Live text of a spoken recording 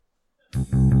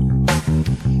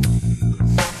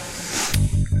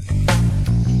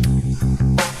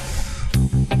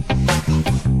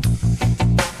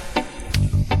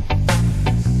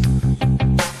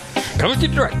Coming to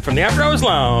you direct from the After Hours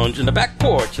Lounge in the back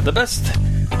porch of the best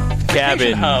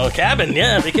cabin.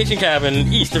 Vacation cabin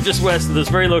east of just west of this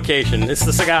very location. It's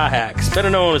the Cigar Hacks, better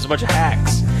known as a bunch of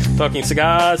hacks talking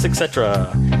cigars, etc.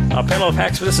 Our panel of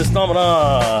hacks for this installment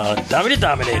are Dominator.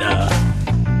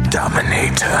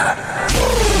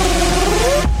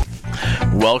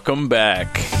 Welcome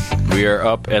back. We are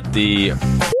up at the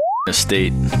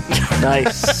estate.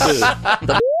 Nice.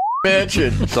 The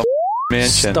mansion.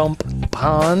 Stump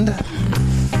Pond.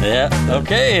 Yeah,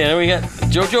 okay, and we got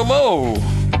Jojo Mo.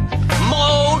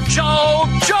 Mojo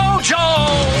Jojo!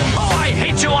 Oh, I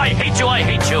hate you, I hate you, I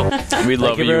hate you. We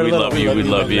love you, we love you, we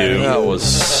love you. That was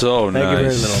so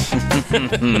nice.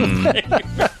 Thank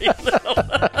you very little.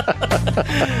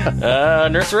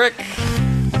 Nurse Rick.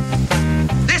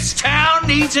 This town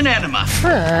needs an enema.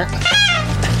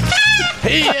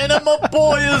 Hey, Enema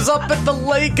Boy is up at the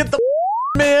lake at the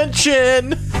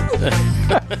mansion.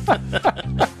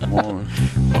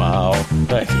 Wow.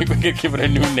 I think we could give it a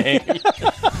new name. I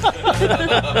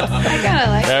kind of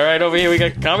like it. All right, over here we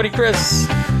got Comedy Chris.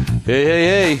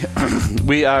 Hey.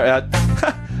 We are at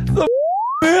the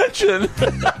mansion.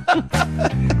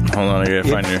 Hold on, I gotta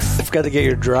find you. Forgot to get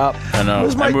your drop. I know.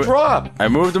 Where's my drop? I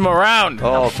moved them around.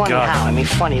 Oh, Funny God. how? I mean,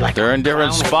 funny like They're in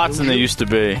different clown, spots than they used to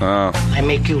be. I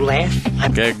make you laugh.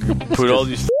 Okay, put all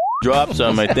these drops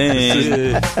on my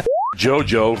thing.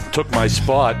 Jojo took my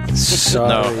spot. Sorry.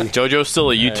 No, JoJo's still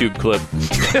a YouTube clip.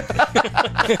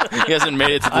 He hasn't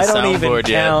made it to the I don't even soundboard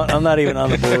yet. count. I'm not even on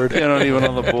the board. You're not even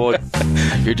on the board.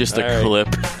 You're just a All right.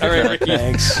 clip. All right, Ricky.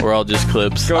 Thanks. We're all just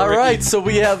clips. Go, All Ricky. right, so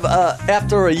we have,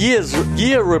 after a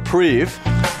year reprieve,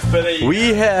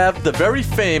 we have the very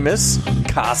famous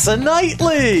Casa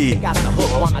Knightley. Got the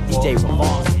hook on my DJ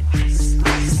Ramon.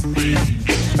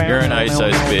 You're an ice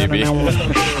baby.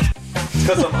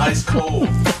 Because I'm ice cold.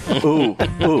 Ooh.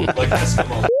 Like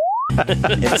Eskimo.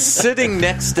 And sitting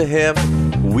next to him,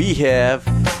 we have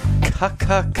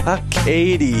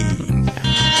Katie.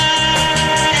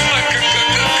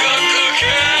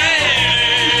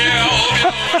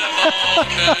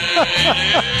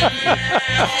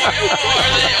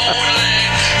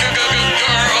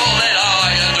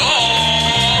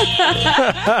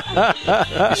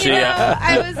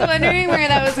 I was wondering where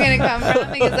that was going to come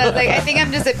from because I was like, I think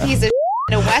I'm just a piece of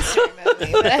in a Western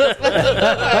movie. But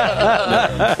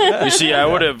I You see, I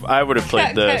would have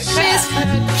played this.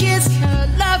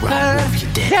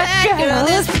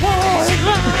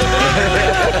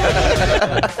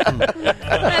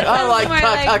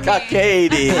 I like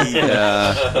Katie.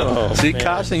 Yeah. See,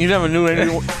 Carson, you never knew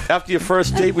anyone. After your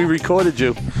first date, we recorded you.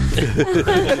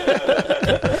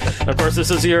 Of course, this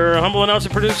is your humble announcer,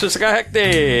 producer, Cigar Hack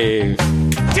Dave. To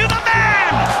the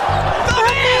man!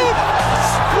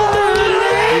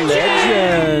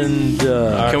 Legend.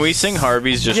 Can we sing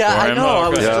Harvey's just Yeah, for I him? know. I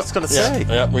was Yeah. just going to say.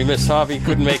 Yeah, we missed Harvey.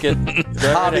 Couldn't make it.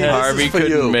 Harvey, Harvey this is for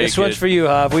couldn't you. make This one's it. for you,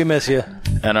 Hav. We miss you.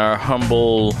 And our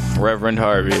humble Reverend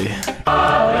Harvey.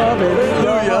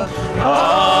 Hallelujah.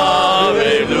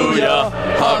 Hallelujah.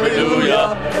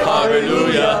 Hallelujah.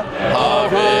 Hallelujah.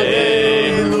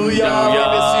 Hallelujah. We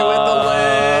miss you at the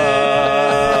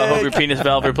lake. Hope your penis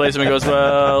valve replacement goes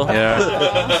well. Yeah.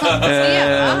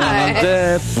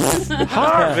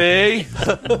 Harvey.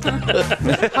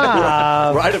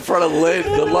 Right in front of Lynn,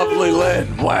 the lovely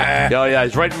Lynn. Wow. Yeah,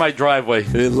 he's right in my driveway.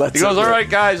 He goes, all right,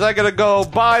 guys, I got to go.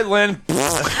 Bye, Lynn.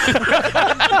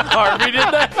 Harvey did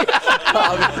that?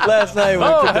 Last night we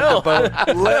Oh, picked up hell. the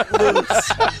boat. Let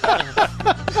loose.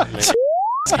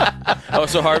 Oh,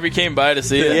 so Harvey came by to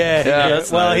see it? Yeah.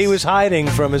 that's Well, nice. he was hiding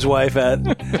from his wife at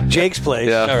Jake's place.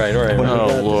 Yeah. All right.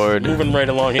 Oh, Lord. Moving right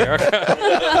along here.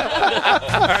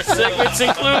 Our segments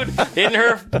include In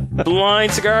Her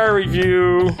Blind Cigar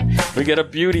Review. We got a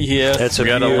beauty here. That's a We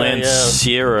got a beauty.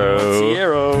 Lancero.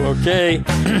 Lancero, okay.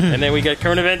 And then we got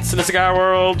current events in the cigar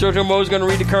world. Jojo Mo's going to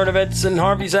read the current events, and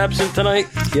Harvey's absent tonight.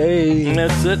 Yay. And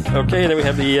that's it. Okay, then we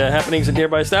have the happenings in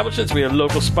nearby establishments. We have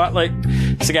local spotlight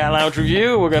cigar lounge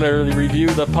review. We're going to review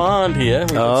the pond here. We've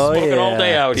been smoking all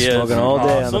day out here. Smoking all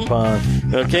day on the pond.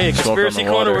 Okay, Conspiracy on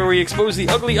the Corner, water. where we expose the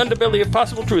ugly underbelly of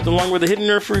possible truth, along with the Hidden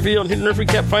Earth reveal and Hidden Earth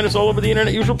recap. Find us all over the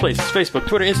internet, usual places: Facebook,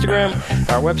 Twitter, Instagram,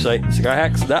 our website,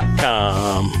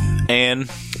 cigarhacks.com. And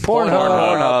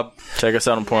Pornhub. check us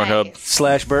out on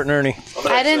Pornhub. / Bert and Ernie.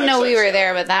 I didn't know we were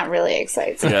there, but that really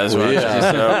excites me. You guys want to check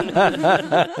us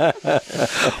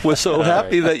out? We're so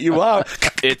happy that you are.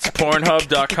 It's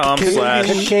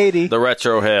Pornhub.com/the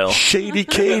Retro Hail Shady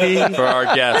Katie. for our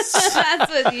guests.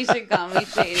 That's what you should call me,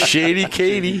 Shady.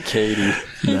 Shady Katie.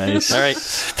 Nice. All right,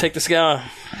 take the cigar.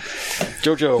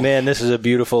 Jojo. Man, this is a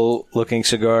beautiful looking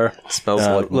cigar. Smells like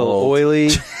a little mold. oily,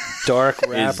 dark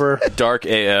wrapper. Dark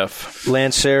AF.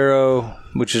 Lancero,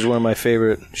 which is one of my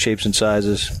favorite shapes and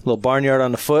sizes. A little barnyard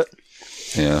on the foot.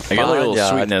 Yeah. I got a little Barnyard.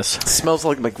 sweetness. It smells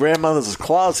like my grandmother's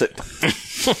closet.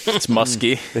 It's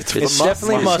musky. It's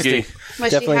definitely musky.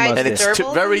 Was Definitely she hiding And it's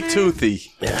gerbils very in there? toothy.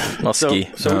 Musky.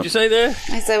 So what'd you say there?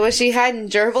 I said, was she hiding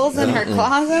gerbils in her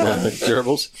closet?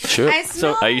 Gerbils. Sure. I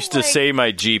smell I used to like- say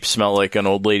my Jeep smelled like an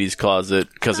old lady's closet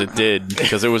because it did.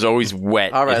 Because it was always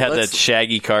wet. All right, it had that let's-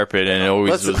 shaggy carpet and it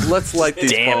always was Let's light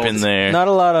these damp in bones. there. Not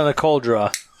a lot on a cold draw.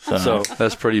 So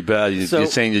That's pretty bad. So- You're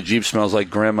saying your Jeep smells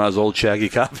like Grandma's old shaggy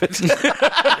carpet?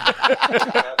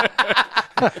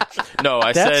 No,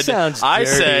 I That sounds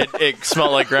said dirty. it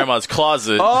smelled like Grandma's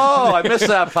closet. Oh, I missed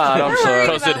that part. I'm Worried sorry.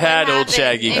 Because it about had what old happened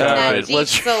shaggy in that carpet. Jeep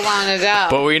Let's- so long ago.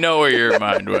 But we know where your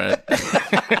mind went.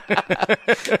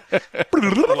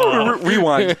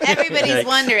 Rewind. Everybody's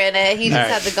wondering it. He just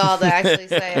had the gall to actually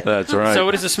say it. That's right.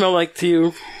 what does it smell like to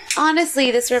you?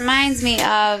 Honestly, this reminds me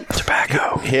of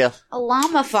Here. a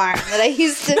llama farm that I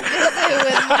used to visit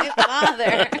with my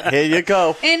father Here you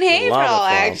go. in Haverhill,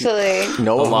 actually.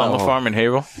 No, The llama farm in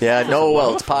Haverhill? Yeah, no,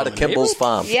 well, it's part of Kimball's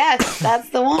farm. Yes, that's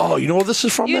the one. Oh, you know what this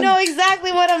is from? You then? know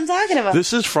exactly what I'm talking about.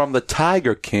 This is from the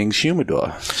Tiger King's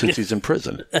humidor since he's in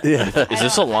prison. Is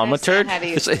this a llama turd?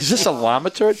 Is this a llama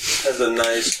turd? Has a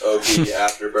nice OG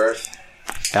afterbirth.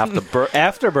 Afterbirth.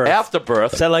 Afterbirth.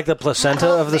 Afterbirth. Is that like the placenta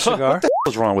of the cigar?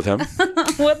 What's wrong with him?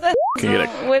 What the? Can you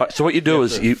get What- So what you do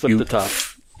is you Flip the top.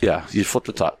 Yeah, you flip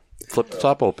the top. Flip the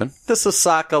top open. This is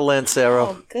Saka Lancero.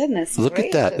 Oh, goodness. Look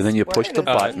at that, and then you push the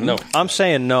gracious. button. No. I'm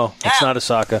saying no. It's not a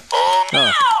Saka.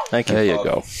 Oh, thank you. There you go.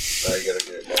 Now you gotta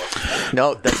get it more.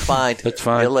 No, that's fine. That's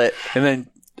fine. You're lit. And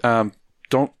then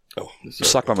don't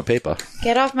suck on the paper.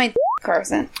 Get off my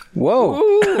Carson. Whoa.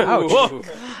 Whoa.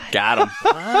 Got him.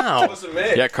 Wow. Wasn't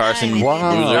me. Yeah, Carson.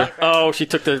 Wow. Loser. Oh, she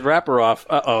took the wrapper off.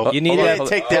 Uh-oh. You need You that. didn't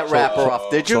take that wrapper off,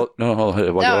 did you? So, no,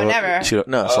 never.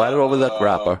 No, slide it over that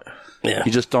wrapper. Yeah.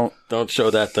 You just don't. Don't show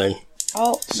that thing.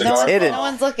 Oh, Hidden. no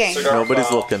one's looking. Nobody's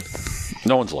looking.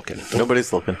 No one's looking.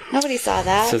 Nobody's looking. Nobody saw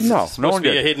that. No Supposed to one be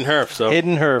a did. hidden herf, so.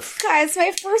 Hidden herf. Guys,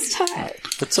 my first time.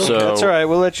 It's okay. So That's all right.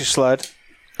 We'll let you slide.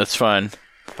 that's fine.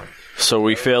 So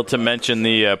we failed to mention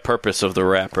the purpose of the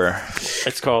wrapper.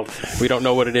 It's called, we don't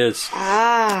know what it is.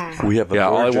 Ah. We have a Yeah,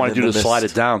 all I virgin wanted you in to the slide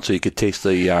midst. it down so you could taste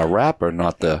the wrapper,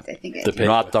 not the I think I The did. paper.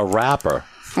 not the wrapper,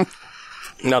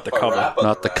 Not the cover.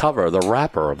 not the cover, the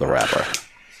wrapper of the wrapper.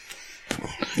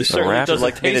 This certainly wrapper. doesn't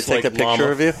Like me to taste take like a picture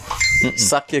llama. of you?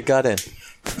 Suck your gut in.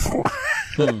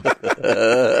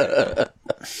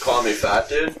 Call me fat,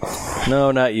 dude.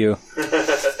 No, not you.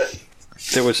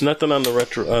 There was nothing on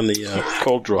the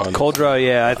cold draw. Cold draw,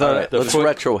 yeah. I thought. Let's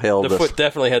retro hail The this. foot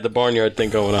definitely had the barnyard thing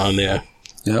going on there.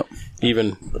 Yep.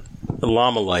 Even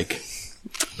llama-like.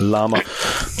 Llama.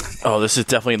 Oh, this is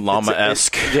definitely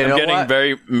llama-esque. you know I'm getting what?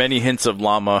 very many hints of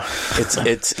llama. It's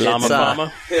Llama it's,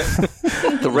 mama.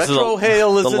 the retro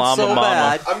hail the isn't llama so mama.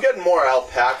 bad. I'm getting more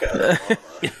alpaca.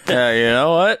 Yeah, you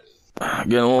know what?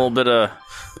 Getting a little bit of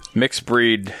mixed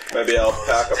breed. Maybe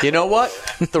alpaca. You know what?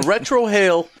 The retro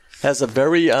hail has a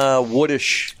very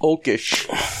woodish, oakish,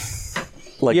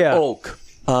 like Yeah. oak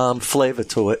flavor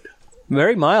to it.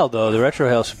 Very mild, though. The retro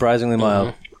hail surprisingly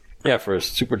mild. Yeah, for a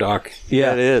super dark.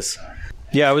 Yeah, it is.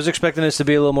 Yeah, I was expecting this to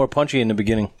be a little more punchy in the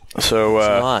beginning. So,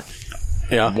 Not.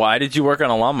 Yeah. why did you work on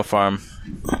a llama farm?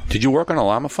 Did you work on a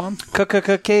llama farm?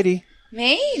 Katie.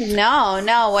 Me?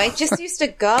 No. I just used to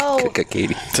go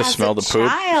Katie. To as smell a the poop?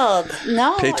 child.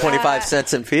 No. Pay 25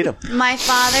 cents and feed them. My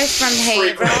father's from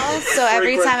Haverhill, so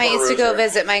every frequent time I used to go peruser.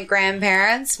 visit my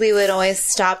grandparents, we would always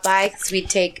stop by because we'd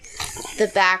take the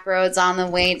back roads on the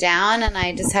way down, and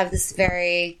I just have this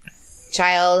very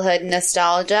childhood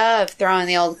nostalgia of throwing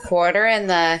the old quarter in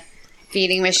the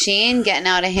feeding machine, getting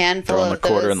out a handful Throwing of the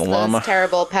quarter those, in the llama. those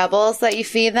terrible pebbles that you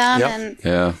feed them, Yep.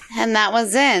 Yeah. and that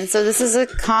was in. So this is a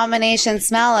combination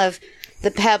smell of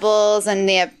the pebbles and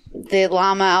the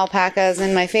llama alpacas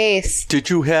in my face. Did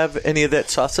you have any of that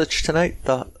sausage tonight?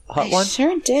 The hot I one?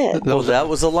 sure did. Oh, that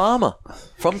was a llama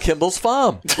from Kimball's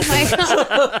farm. Oh my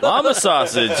God. Llama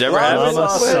sausage. Ever had Llama it?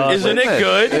 sausage. Isn't it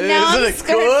good? Now I'm Isn't it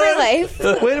scarred good? for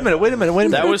life. Wait a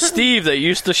minute. That was Steve that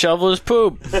used to shovel his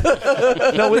poop.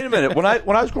 No, wait a minute. When I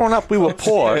was growing up, we were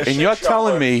poor, and you're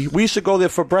telling me we used to go there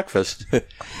for breakfast,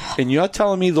 and you're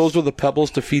telling me those were the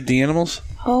pebbles to feed the animals?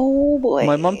 Oh, boy.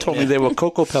 My mom told me they were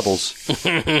Cocoa Pebbles.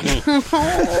 Oh,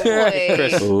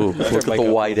 boy. Ooh, look at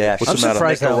the white ash. I'm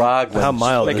surprised how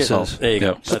mild this is. There you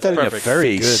go. Put that in your perfect.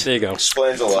 Very face. good. There you go.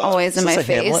 Explains a lot. Always in my this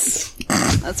a Hamlet?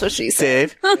 face. That's what she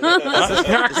said. Dave, is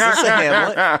this a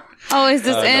Hamlet? Always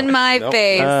just in my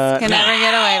face. Can never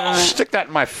get away from it. Stick that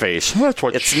in my face. That's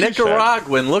what It's she said.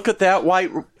 Nicaraguan. Look at that white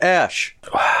ash.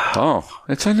 Oh,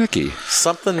 it's a Nicky.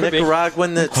 Something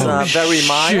Nicaraguan that's very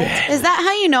mild. Is that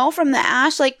how you know from the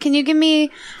ash? Like, can you give me...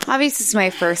 Obviously, it's my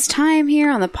first time here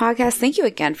on the podcast. Thank you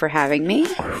again for having me.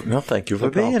 No, thank you for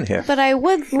being here. But I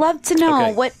would love to know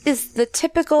what is the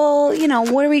typical,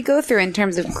 what do we go through in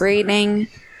terms of grading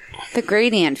the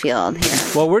gradient field here?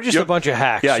 Well, we're just a bunch of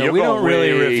hacks, Yeah, so you're we don't going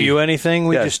really way- review anything.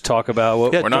 We just talk about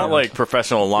what We're not like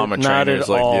professional llama Not trainers at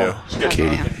like all. you.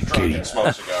 Katie,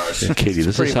 Smoke cigars. Katie,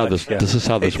 this is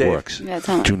how this Dave. works. Yeah,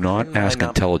 tell me. Do not ask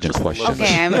intelligent questions.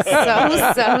 Okay, I'm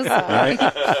so sorry.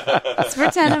 Let's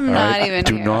pretend I'm not even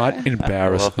Do here. not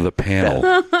embarrass the panel.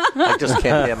 I just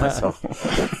can't hear myself.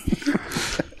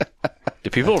 Do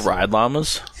people ride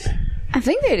llamas? I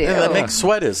think they do. Yeah, they make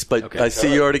sweaters, but I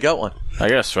see you already got one. I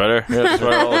got a sweater. I got a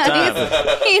sweater all the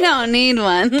time. You don't need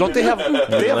one. Don't they have?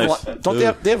 They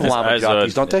have llama Eyes,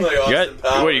 jockeys, don't they?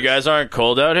 You guys aren't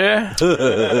cold out here?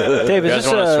 Dave, is guys this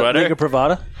want a a sweater? Liga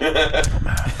Privada?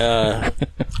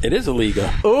 It is a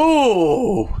Liga.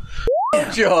 Ooh,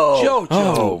 Joe.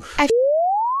 Joe. I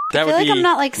feel like I'm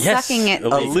not sucking it. A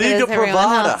Liga as everyone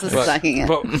Privada. else is sucking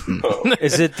it.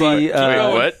 Is it the Wait,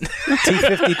 what?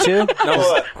 T52?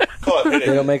 Call it. They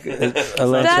don't make a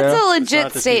Lancero? That's a not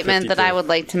legit the statement that T52. I would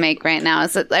like to make right now.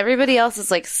 Is that everybody else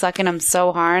is sucking them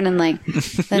so hard and then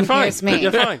here's me.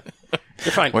 You're fine.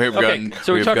 You're fine. We've gotten,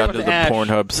 so we're we've talking gotten about to the the ash.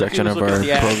 Pornhub section Let's of look at our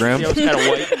the ash. program. See how it's kind of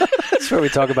white? That's where we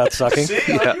talk about sucking.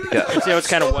 See how it's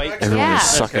kind of white? Everyone Yeah. is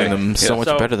sucking them so much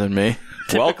So- better than me.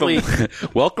 Typically,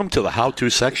 Welcome to the how-to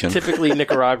section. typically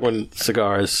Nicaraguan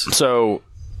cigars. So,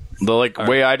 the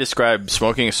way I describe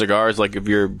smoking a cigar is like if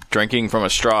you're drinking from a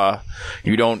straw,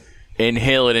 you don't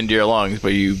inhale it into your lungs,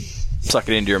 but you suck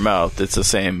it into your mouth. It's the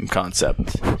same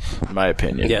concept, in my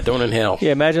opinion. Yeah, don't inhale.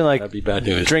 Yeah, imagine That'd be bad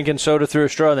news. drinking soda through a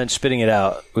straw and then spitting it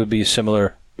out would be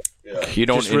similar. You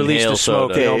don't Just release inhale the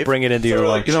smoke. soda. You don't bring it into your Sort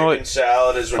of lungs. like chicken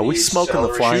salad is when Are you we eat smoking the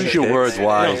celery flying sticks. Choose your words You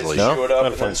wisely. chew it up Not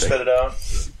and then a spit it out.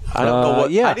 I don't know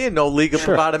what. yeah. I didn't know Liga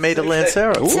Privada made a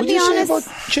Lancero. To be honest,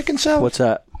 Chicken salad. What's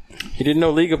that? You didn't know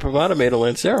Liga Privada made a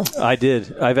Lancero? I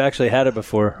did. I've actually had it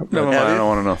before. Never mind. I don't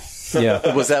want to know.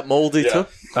 Yeah. Was that moldy too?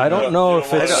 I don't know you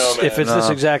if don't wanna it's know, man. if it's this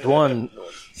exact one,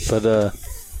 but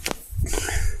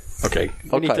Okay.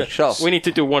 Okay, show. We need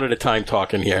to do one at a time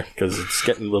talking here because it's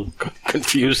getting a little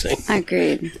confusing.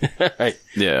 agreed. All right.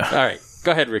 Yeah. All right.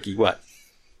 Go ahead, Ricky. What?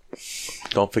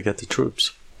 Don't forget the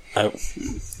troops.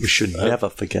 We should never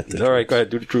forget the troops. All right. Go ahead.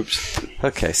 Do the troops.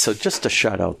 Okay, so just a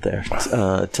shout out there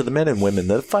to the men and women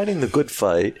that are fighting the good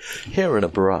fight here and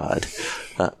abroad.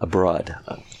 Abroad.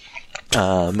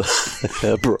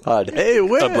 Hey,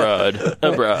 where?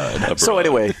 Abroad. So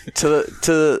anyway, to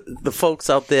the folks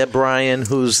out there, Brian,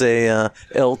 who's a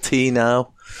LT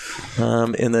now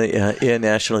in the Air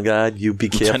National Guard, you be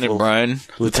careful. Lieutenant Brian.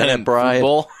 Lieutenant Brian.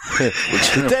 Football.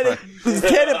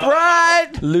 Lieutenant Brian.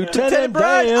 Lieutenant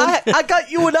Brian, I got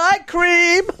you an eye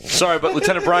cream. Sorry, but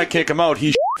Lieutenant Brian can't come out.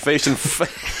 He's facing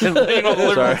and laying on the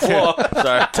living room floor.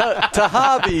 Sorry. To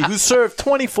Harvey, who served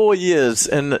 24 years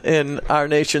in our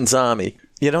nation's army.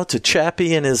 You know, to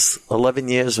Chappie in his 11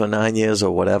 years or 9 years or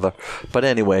whatever. But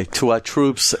anyway, to our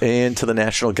troops and to the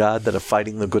National Guard that are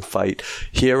fighting the good fight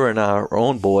here in our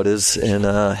own borders and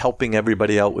helping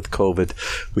everybody out with COVID.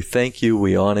 We thank you,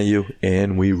 we honor you,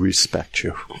 and we respect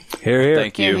you. here, here.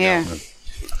 Thank you. Here.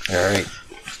 All right.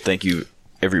 Thank you,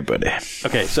 everybody.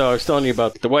 Okay. So I was telling you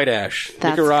about the white ash.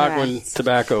 That's Nicaraguan correct.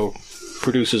 tobacco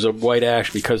produces a white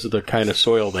ash because of the kind of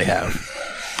soil they have.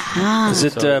 Is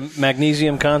it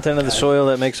magnesium content of the soil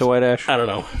that makes a white ash? I don't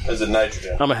know. Is it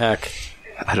nitrogen? I'm a hack.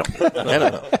 I don't know.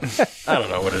 I don't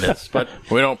know what it is, but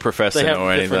We don't profess they to have know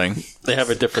anything, anything. They have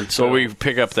a different but soil. we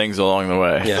pick up things along the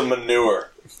way. Yeah. The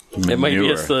manure. It might be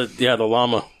Manure. it's the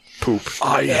llama poop.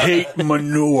 I hate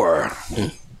manure.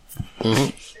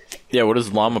 Yeah, what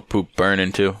does llama poop burn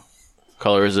into?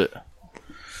 Color is it? What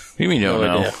do you mean you don't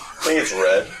know? I think it's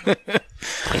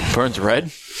red. Burns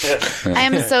red? I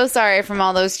am so sorry from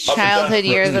all those childhood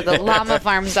years at the llama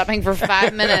farm stopping for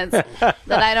 5 minutes that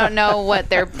I don't know what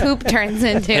their poop turns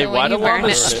into Hey, when why you do burn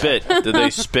llamas it. spit? Did they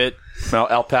spit? No,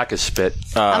 alpacas spit.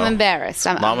 I'm embarrassed.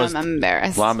 I'm Llamas-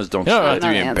 embarrassed. Llamas don't You don't spit.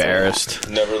 have to be know the answer to embarrassed.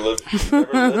 Never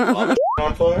lit llama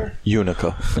on fire?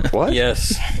 Unica. What?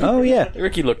 Yes. Oh, yeah.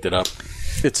 Ricky looked it up.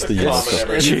 It's the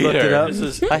Yalta. You looked it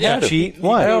up? I had Cheat? it.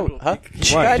 Why?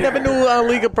 I never knew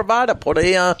Liga Privada put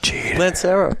a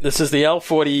Lancero. This is the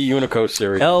L40 Unico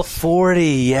series.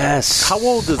 L40, yes. How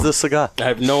old is this cigar? I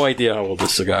have no idea how old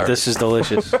this cigar is. This is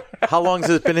delicious. How long has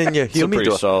it been in your It's a pretty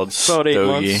humidor? solid About 8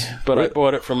 stogie. months, but I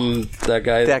bought it from that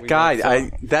guy. That we guy, bought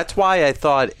from. that's why I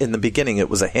thought in the beginning it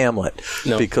was a Hamlet,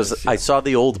 No. because I saw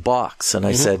the old box and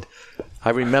I said, I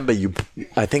remember you.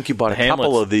 I think you bought a couple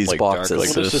Hamlet's of these like dark boxes.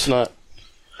 like Well, this is not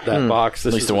that box.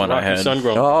 This least is the one I Rocky had.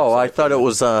 Sun-grown. Oh, I thought it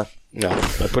was. No,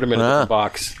 I put them in a different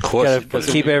box. Of course. Gotta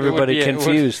keep everybody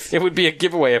confused. It would be a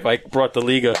giveaway if I brought the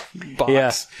Liga box.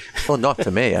 Yeah. Well, not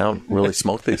to me. I don't really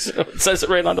smoke these. It says it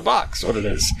right on the box what it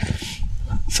is.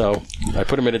 So I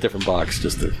put them in a different box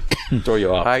just to throw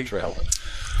you off the trail.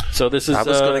 So this is I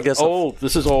was gonna guess old.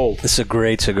 This is old. This is a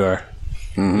great cigar.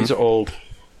 These are old.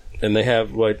 And they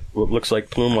have what looks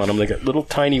like plume on them. They got little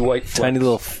tiny white flecks. Tiny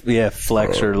little,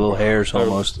 flecks or little hairs Or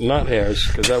almost. not hairs,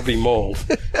 because that would be mold.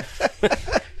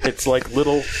 It's like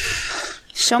little...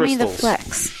 Show me the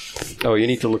crystals. flex. Oh, you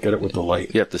need to look at it with the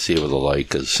light. You have to see it with a light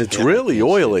because It's really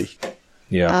oily.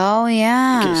 Yeah. Oh,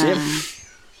 yeah. Can you see 'em?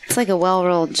 It's like a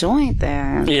well-rolled joint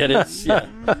there. Yeah, it is. Yeah.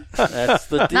 That's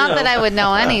the deal. Not that I would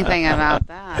know anything about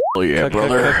that. Oh yeah,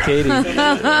 brother. Katie.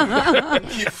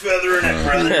 Keep feathering it,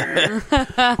 brother.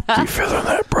 Keep feathering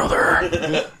that,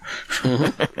 brother.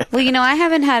 Well, I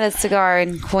haven't had a cigar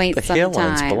in quite The some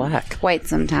hairline's time. black. Quite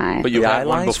some time. But you The had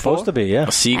one eyeline's before. Supposed to be, yeah. I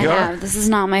Cigar? have. This is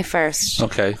not my first.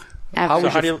 Okay. Ever.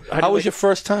 How was your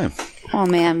first time? Oh,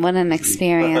 man, what an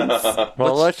experience.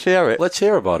 Well, let's hear it. Let's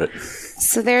hear about it.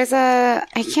 So there's I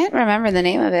can't remember the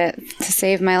name of it to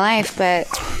save my life, but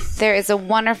there is a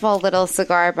wonderful little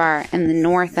cigar bar in the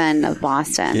north end of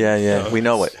Boston. Yeah, we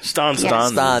know it. Stanza. Yeah.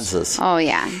 Stanzas. Oh,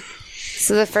 yeah.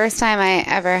 So the first time I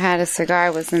ever had a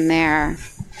cigar was in there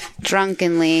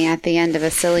drunkenly at the end of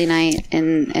a silly night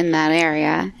in that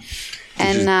area.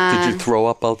 And Did you throw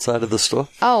up outside of the store?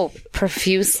 oh,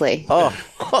 profusely. Oh,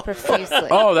 Profusely.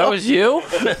 Oh, that was you?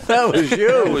 that was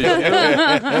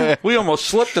you. We almost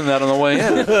slipped in that on the way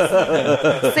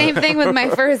in. Same thing with my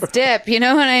first dip. You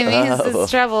know what I mean? It's just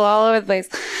trouble all over the place.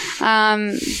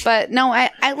 But no,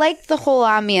 I like the whole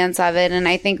ambience of it, and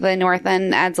I think the North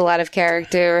End adds a lot of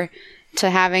character to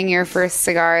having your first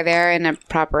cigar there in a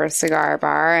proper cigar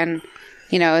bar. And,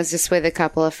 it was just with a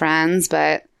couple of friends,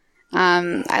 but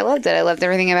I loved it. I loved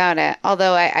everything about it.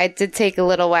 Although I did take a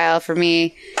little while for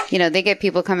me, they get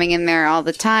people coming in there all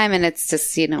the time, and it's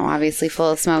just, obviously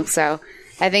full of smoke. So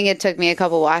I think it took me a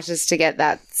couple washes to get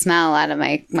that smell out of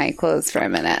my clothes for a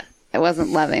minute. I wasn't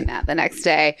loving that the next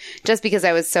day, just because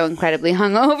I was so incredibly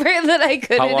hungover that I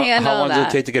couldn't handle How long that. did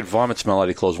it take to get vomit smell out of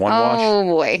your clothes? One wash? Oh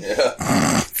boy,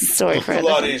 it's a story for a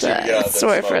lot different easier to day. get out than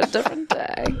Story for a smoke. different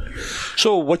day.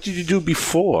 So what did you do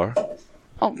before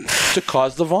Oh to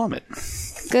cause the vomit?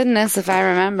 goodness, if I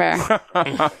remember,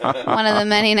 one of the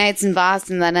many nights in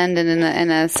Boston that ended in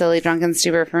a silly drunken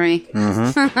stupor for me.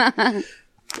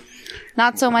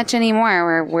 Not so much anymore.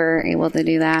 Where we're able to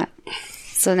do that.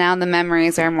 So now the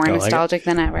memories are more nostalgic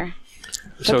than ever.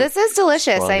 So But this is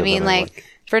delicious. Stronger I mean, than I like,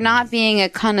 for not being a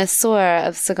connoisseur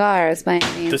of cigars by any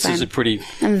means, this is a pretty...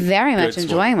 I'm very much good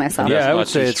enjoying myself. Yeah, I Not would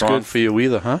say too it's strong good. for you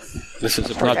either, huh? This is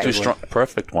a Not perfect too strong.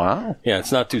 Perfect. Wow. Yeah,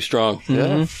 it's not too strong.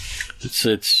 Yeah.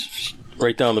 It's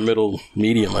right down the middle,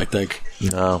 medium, I think.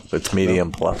 No, it's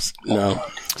medium plus. No.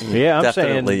 Yeah, I'm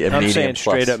Definitely a saying medium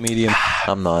straight plus. up medium.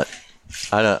 I'm not.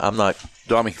 I'm not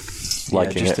Dummy.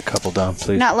 liking Just it. a couple down,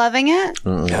 please. Not loving it?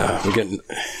 Yeah, we're getting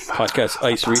podcast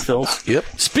ice refills. Yep.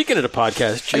 Speaking of the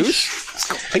podcast juice,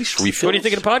 Ice refill. what do you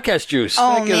think of the podcast juice?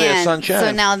 Oh, Thank you there, man. sunshine.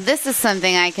 So now this is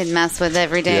something I can mess with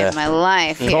every day Yeah. of my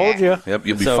life. Told here. you. Yep,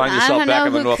 you'll be So- find I yourself don't back know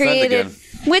in the who North End created. again.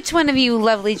 Which one of you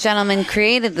lovely gentlemen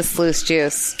created this loose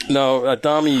juice? No,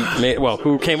 Dami made. Well,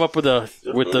 who came up with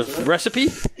the recipe?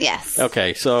 Yes.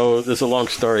 Okay, so there's a long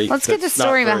story. Let's get that's the not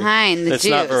story very- behind the It's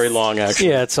not juice. very long, actually.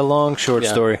 Yeah, it's a long, short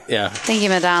Yeah, story. Yeah. Thank you,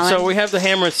 Madonna. So we have the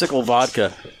Hammer and Sickle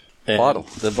vodka. And Bottle.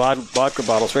 The vodka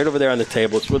bottle's right over there on the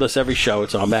table. It's with us every show.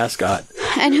 It's our mascot.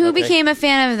 and who became a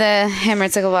fan of the Hammer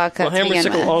and Sickle vodka Well, to Hammer and begin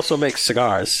Sickle with? also makes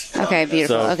cigars. Okay,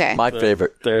 beautiful. So- okay. My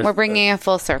favorite. We're bringing a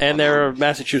full circle. And they're a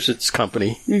Massachusetts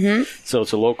company. Mm-hmm. So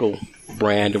it's a local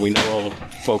brand, and we know all the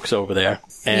folks over there.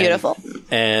 And, Beautiful.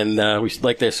 And we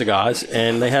like their cigars,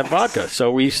 and they have vodka.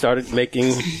 So we started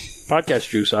making podcast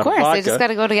juice out Of course, vodka. they just got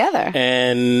to go together.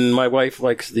 And my wife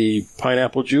likes the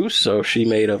pineapple juice, so she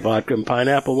made a vodka and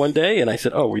pineapple one day, and I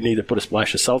said, oh, we need to put a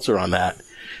splash of seltzer on that.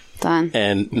 Done.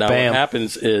 And now Bam. what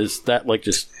happens is that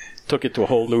just took it to a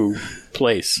whole new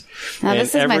place. Now, And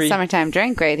this is my summertime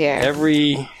drink right here.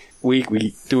 Every week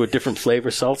we do a different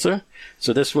flavor seltzer.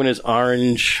 So this one is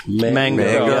orange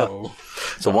mango.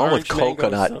 The one with orange mango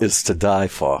coconut seltzer. is to die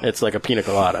for. It's like a pina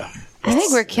colada. I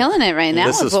think we're killing it right now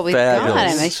This with is what we've fabulous. got.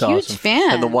 I'm a It's huge awesome.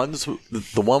 fan. And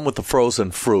the one with the frozen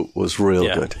fruit was real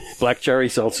Yeah. good. Black cherry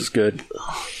seltzer's good.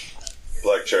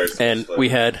 Black cherry. And we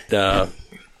had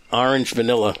orange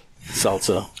vanilla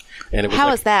seltzer. And it was How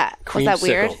like was that? Was that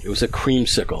weird? It was a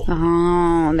creamsicle.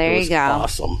 Oh, there It you was go.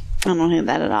 awesome. I don't hear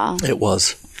that at all. It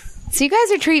was. So you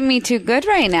guys are treating me too good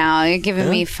right now. You're giving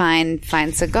me fine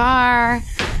cigar.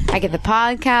 I get the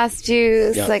podcast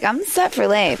juice. Yeah. Like, I'm set for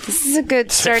life. This is a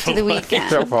good start to the weekend.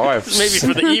 Maybe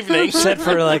for the evening. Set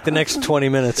for like the next 20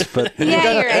 minutes, but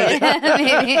Yeah, you're right.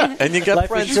 Maybe. And you got life is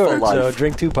friends for short, life. so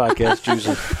drink 2 podcast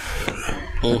juices.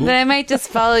 But I might just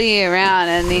follow you around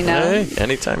and, Hey,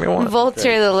 anytime you want.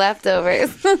 vulture the leftovers.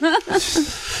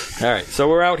 All right, so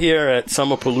we're out here at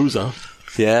Summerpalooza.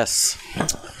 Yes.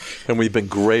 And we've been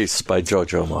graced by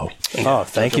Jojo Mo. Oh,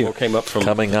 thank Jojo Mo you. came up from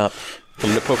Coming up. the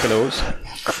Poconos.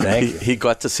 Thank you. He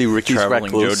got to see Ricky's Traveling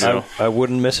Recluse. JoJo. I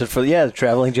wouldn't miss it for the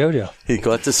traveling JoJo. He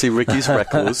got to see Ricky's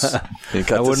Recluse. He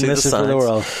got I to wouldn't see miss the it for the signs.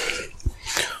 world.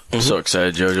 I'm so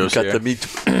excited JoJo's Got here. to meet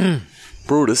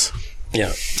Brutus. Yeah,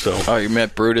 so Oh, you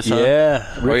met Brutus, huh? Yeah,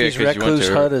 Ricky's 'cause you went Recluse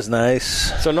to hut is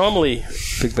nice. normally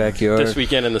Big backyard. this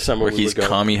weekend in the summer Ricky's we would go.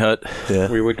 commie hut. Yeah.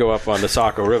 We would go up on the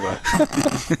Saco River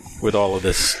with all of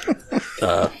this.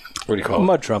 What do you call it?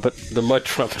 Mud trumpet. The mud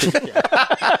trumpet. Yeah.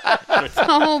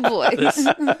 Oh, boy.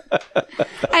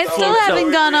 I still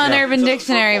haven't gone on Urban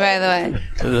Dictionary, by the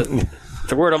way.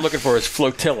 The word I'm looking for is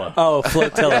flotilla. Oh,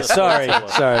 flotilla. Sorry.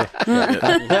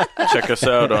 Check us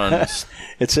out on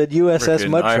It said USS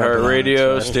Mud trumpet.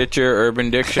 iHeartRadio, Stitcher, Urban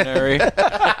Dictionary.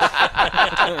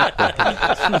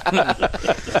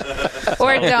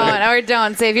 Or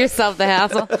don't. Save yourself the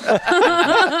hassle.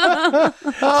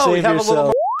 Oh, we Save have a little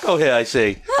yourself. more here, I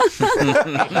see.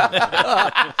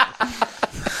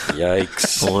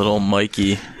 Yikes. Little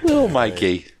Mikey. Little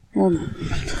Mikey.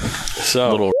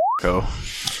 So, Little Go.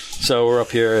 so we're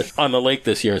up here on the lake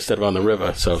this year instead of on the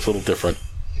river, so it's a little different.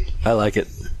 I like it.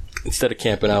 Instead of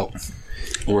camping out,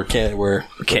 we're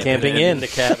Camping in. the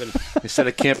cabin. Instead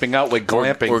of camping out, we're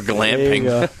glamping. We're There you glamping.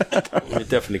 go. We're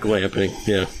definitely glamping,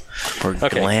 yeah. We're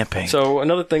Okay. glamping. So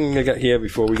another thing I got here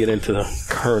before we get into the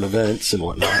current events and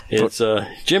whatnot, it's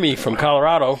Jimmy from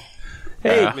Colorado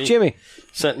Hey, Jimmy.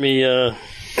 sent me a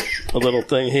little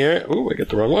thing here. Ooh, I got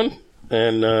the wrong one.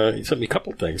 And he sent me a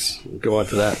couple things. We'll go on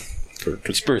to that for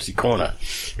Conspiracy Corner.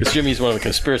 Because Jimmy's one of the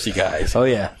conspiracy guys. Oh,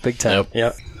 yeah. Big time.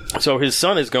 Yeah. So his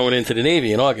son is going into the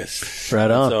Navy in August. Right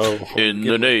on. So In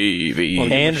the Navy.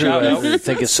 Andrew, I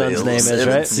think his son's name is,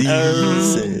 right?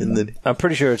 I'm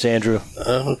pretty sure it's Andrew.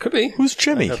 could be. Who's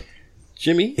Jimmy?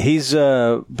 Jimmy, He's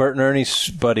Bert and Ernie's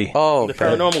buddy. Oh, the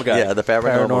paranormal guy. Yeah, the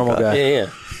paranormal guy. Yeah.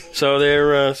 So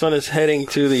their son is heading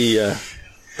to the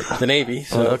Navy.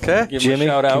 So Okay. give him Jimmy, a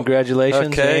shout out.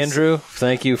 congratulations. Okay. Andrew,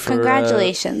 thank you for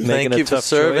Congratulations. making Thank a you for tough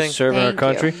serving. choice, serving our Thank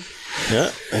country.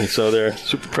 Yeah, and so they're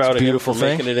super proud of him beautiful for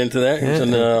thing. making it into that. It's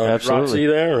in absolutely.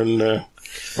 ROTC there, and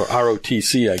or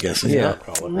ROTC, I guess. Is Yeah. what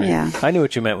I'll call it, right? Yeah. I knew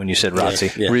what you meant when you said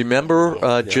ROTC. Yeah.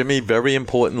 Remember, Jimmy, very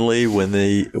importantly, when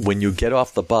you get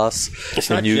off the bus, It's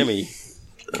and not Jimmy.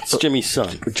 It's Jimmy's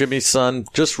son. Jimmy's son,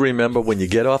 just remember when you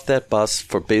get off that bus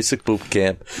for basic boot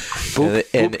camp, Boot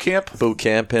camp? boot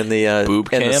camp, and the Boob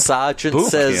and the camp? sergeant Boot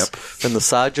says, camp. and the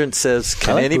sergeant says,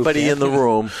 can like boot anybody camp. in the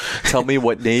room tell me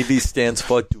what Navy stands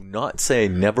for? Do not say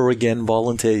never again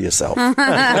volunteer yourself,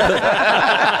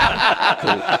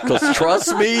 because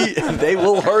trust me, they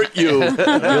will hurt you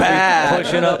bad.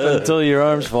 Pushing up until your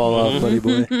arms fall off, buddy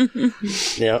boy.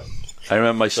 Yeah. I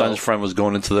remember my son's friend was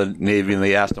going into the Navy, and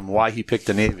they asked him why he picked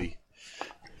the Navy.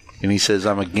 And he says,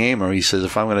 I'm a gamer. He says,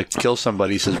 if I'm going to kill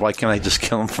somebody, he says, why can't I just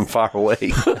kill him from far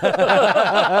away?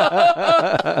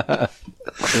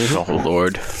 Oh,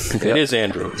 Lord. It is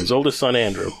Andrew. His oldest son,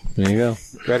 Andrew. There you go.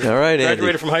 All right, Andy.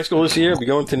 Graduated from high school this year. Be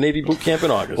going to Navy boot camp in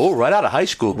August. Oh, right out of high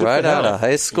school. Good Right for out him. of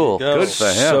high school. Go. Good for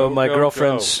him. So my Go,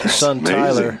 girlfriend's go. son,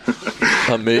 Tyler.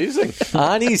 Amazing.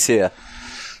 Arnie's here.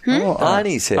 Oh,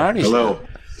 Arnie's here. Arnie's Hello.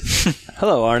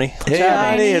 Hello, Arnie. Hey,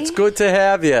 Arnie, it's good to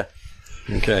have you.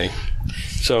 Okay.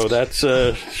 So that's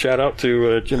a shout out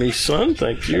to Jimmy's son.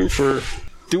 Thank you for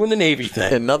doing the Navy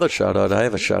thing. Another shout out. I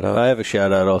have a shout out. I have a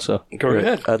shout out also. Go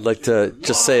ahead. I'd like to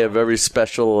just say a very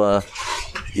special,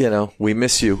 we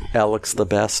miss you, Alex the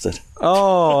Bastard.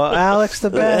 Oh, Alex the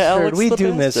Bastard. Alex we the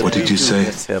do miss Bastard. him. What did you say?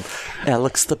 Miss him.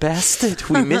 Alex the Bastard.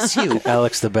 We miss you.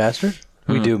 Alex the Bastard?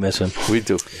 We do miss him. We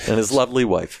do. And his lovely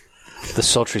wife. The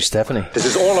sultry Stephanie. This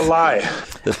is all a lie.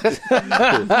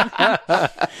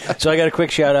 So I got a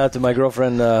quick shout out to my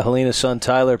girlfriend Helena's son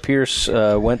Tyler Pierce.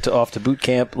 Went off to boot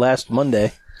camp last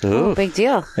Monday. Oh, big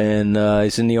deal. And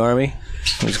he's in the Army.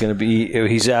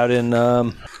 He's out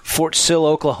in Fort Sill,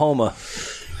 Oklahoma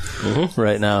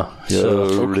right now.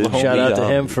 So shout out to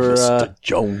him for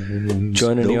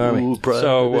joining the Army.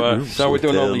 So we're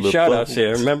doing all these shout outs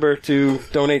here. Remember to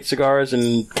donate cigars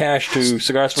and cash to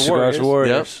Cigars for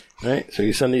Warriors. Right? So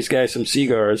you send these guys some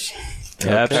cigars.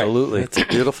 Yeah, absolutely. It's a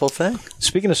beautiful thing.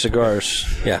 Speaking of cigars,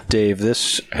 Dave,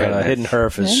 this Hidden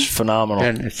Herf is phenomenal.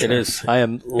 It is. I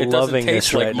am loving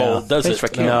this right mold, now. does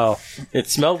it? No. It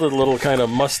smelled a little kind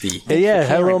of musty. Yeah, it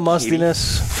had a little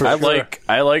mustiness. I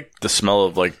like the smell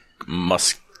of like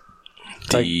musty.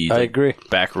 I agree.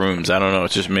 Back rooms. I don't know.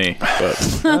 It's just me, but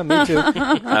me too.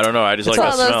 I don't know. I just It's like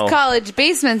all the those smell. college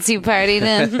basements you partied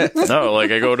in. No,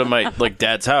 like I go to my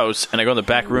dad's house and I go in the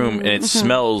back room and it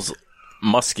smells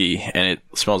musky and it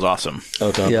smells awesome.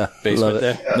 Okay. Yeah, Basement love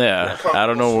it. there. Yeah, I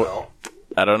don't know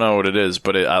what it is,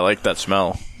 but I like that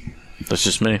smell. That's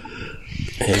just me.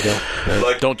 There you go.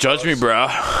 Don't judge me, bro.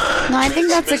 No, I think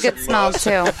that's a good smell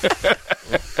too.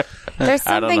 There's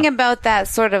something about that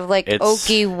sort of like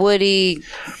oaky, woody,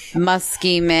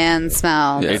 musky man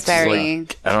smell. It's very.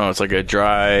 Like, I don't know. It's like a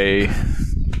dry.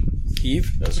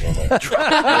 Eve? More like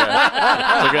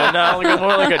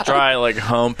a dry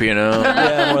hump, you know.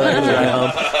 Yeah, more like a dry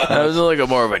hump. That was like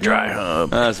more of a dry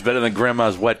hump. It's better than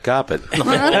Grandma's wet carpet.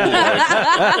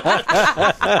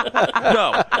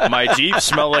 No, my Jeep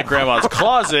smelled like Grandma's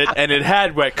closet, and it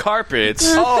had wet carpets.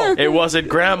 Oh, it wasn't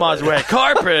Grandma's wet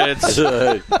carpets.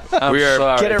 We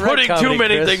are putting too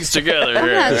many things together I'm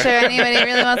here. not sure anybody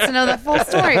really wants to know the full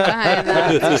story behind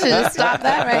that. You should just stop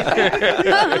that right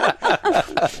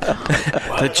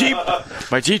there.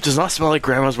 My Jeep does not smell like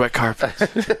Grandma's wet carpet.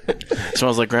 It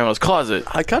smells like Grandma's closet.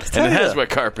 I gotta tell and it you. has wet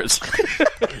carpets.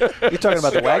 You're talking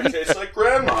about the wagon? Tastes like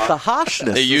grandma. The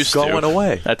harshness It used is going to.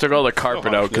 away. I took all the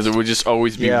carpet out because it would just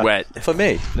always be wet. For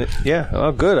me. Yeah,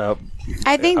 oh, good.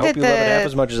 I think I hope that you love it half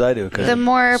as much as I do. the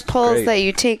more pulls great. that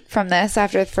you take from this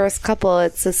after the first couple,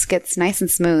 it just gets nice and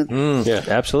smooth. Yeah,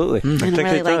 absolutely. And I'm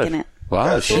really liking it.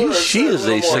 Wow, she is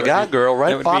a cigar girl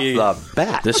right off the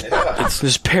bat.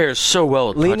 This pairs so well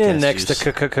with Lean in podcast next use.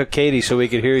 to Katie so we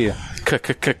could hear you.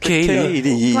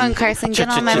 Katie. Come on, Carson, get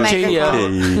on my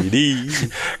microphone. We'll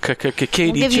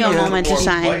give you a moment to More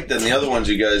shine. bite than the other ones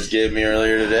you guys gave me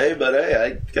earlier today, but hey, I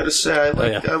gotta say I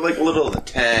like a little of the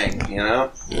tang, you know.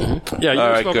 Yeah, you All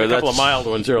right, smoked good. a couple of mild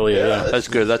ones earlier. Yeah. That's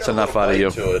good. That's enough out of you.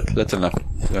 To it. That's enough.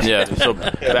 Yeah, so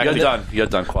back You're to done. You're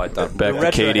done. Quite done. back to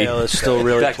Retro Katie. ale is still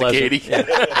really Back to pleasant. Katie. Yeah.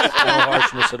 No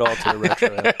harshness at all to the retro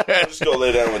ale. Just go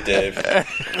lay down with Dave.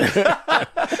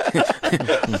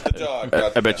 The dog.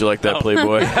 I bet you like that,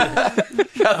 Playboy. We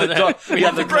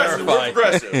have to clarify.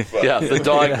 Progressive. But Yeah, the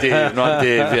dog Dave, not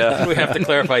Dave. Yeah, We have to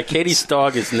clarify. Katie's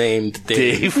dog is named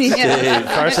Dave. Yeah.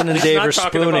 Carson and Dave not are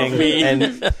talking about spooning, me.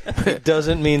 and it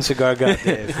doesn't mean Cigar Gut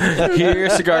Dave. Here,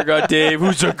 Cigar God Dave,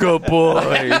 who's a good boy.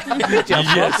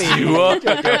 Yes, you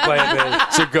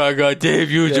are. Cigar God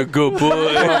Dave, you're a good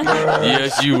boy.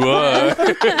 Yes, you are.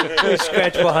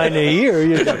 Scratch behind the ear.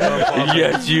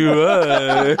 Yes, you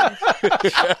are.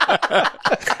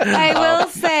 I will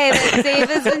say that Dave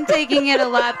has been taking it a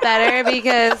lot better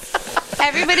because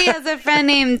everybody has a friend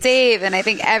named Dave, and I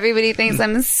think everybody thinks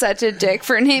I'm such a dick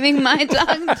for naming my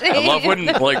dog Dave. I love when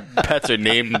pets are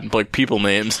named like people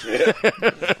names.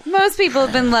 Most people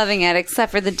have been loving it,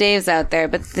 except for the Daves out there.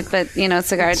 But you know,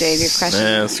 Cigar Dave, you're crushing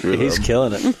it. Screw He's them.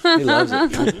 killing it. He loves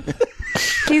it.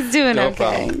 He's doing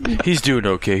okay. He's doing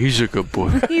okay. He's a good boy.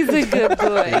 He's a good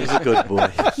boy. He's a good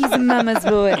boy. He's a mama's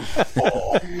boy.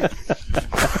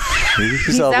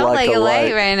 He's out like a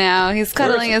light right now. He's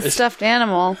cuddling his stuffed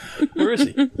animal Where is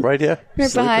he? Right here.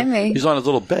 right behind me. he's on his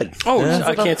little bed. Oh,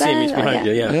 I can't see him. He's behind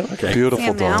you. Yeah. Okay. Beautiful See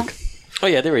him now? dog. Oh,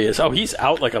 yeah, there he is. Oh, he's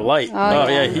out like a light. Oh,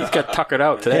 yeah. yeah. He's got tuckered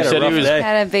out today. He had a rough day.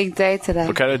 Had a big day today.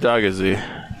 What kind of dog is he?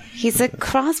 He's a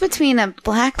cross between a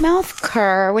blackmouth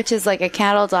cur, which is like a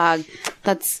cattle dog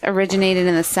that's originated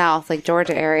in the South, like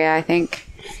Georgia area, I think,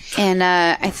 and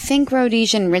I think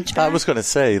Rhodesian Ridgeback. I was going to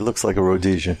say, he looks like a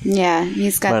Rhodesian. Yeah,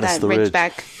 he's got Minus that the ridge.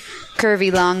 Ridgeback,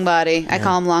 curvy long body. I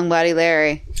call him Long Body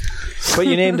Larry. But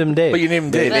you named him Dave. But you named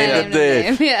him Dave. But I named him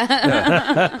Dave.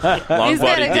 Yeah, Long he's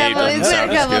got body a Dave couple. doesn't He's got sound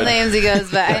a as couple good. names he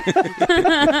goes by.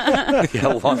 Yeah,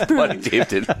 long body Dave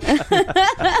did.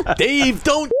 Dave,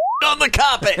 don't on the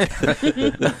carpet.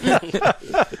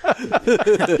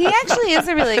 He actually is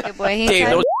a really good boy. He's Dave,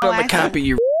 had don't no on the accent. carpet.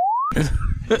 You.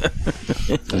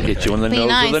 Hit you in the Be nose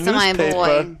nice with a to my newspaper.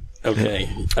 boy. Okay.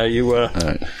 Are you,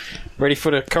 Ready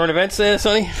for the current events there,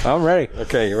 Sonny? I'm ready.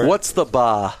 Okay, you're ready. What's the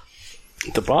bar?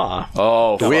 The bar?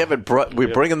 Oh, We haven't brought.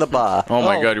 We're bringing the bar. oh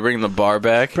my God! You're bringing the bar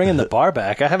back. Bringing the bar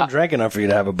back. I haven't drank enough for you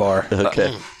to have a bar.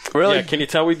 Okay. Really? Yeah, can you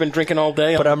tell we've been drinking all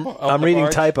day? But on I'm the reading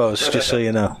bars? typos, just so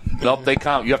you know. Nope, they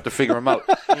count. You have to figure them out.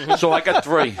 So I got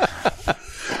 3.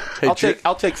 Hey,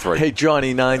 I'll take 3. Hey,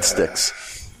 Johnny, 9 sticks.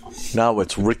 Now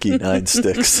it's Ricky 9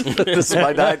 sticks. This is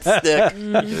my 9th stick.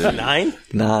 9?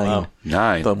 9.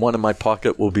 9. The one in my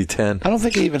pocket will be 10. I don't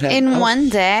think I even had. In one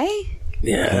day?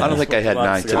 Yeah. I don't think I had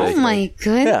 9 today. Oh my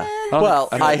goodness. Yeah. Well,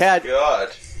 I had God.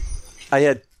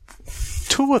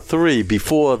 2 or 3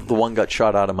 before the one got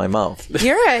shot out of my mouth.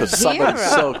 You're a Because somebody hero.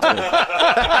 soaked it.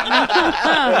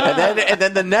 and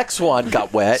then the next one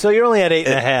got wet. So you're only at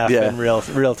 8.5 Yeah. in real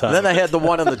time. And then I had the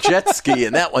one on the jet ski,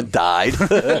 and that one died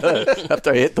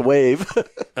after I hit the wave.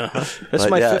 That's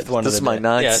my 5th one. This of is the my day.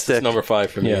 9th Yeah, it's stick. number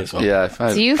 5 for me as well. Yeah.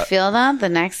 Do you feel that the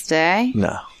next day?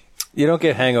 No. You don't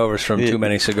get hangovers from too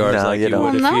many cigars No, like you you don't.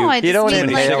 would if No, you. I just don't mean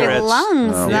like inhale your it. lungs.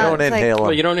 You That's don't like- inhale Well,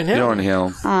 them. you don't inhale? You don't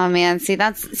inhale. Oh man,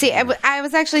 I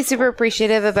was actually super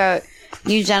appreciative about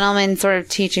you gentlemen sort of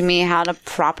teaching me how to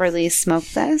properly smoke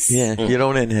this. Yeah, you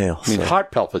don't inhale. I mean, so. heart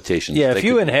palpitations. Yeah, they if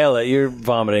you could- inhale it, you're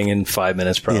vomiting in 5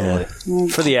 minutes probably.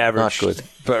 For the average Not good.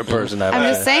 person I've I'm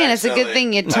had. just saying, it's a good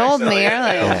thing you told me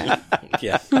earlier.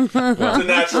 Yeah. It's a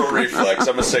natural reflex.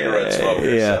 I'm a cigarette smoker.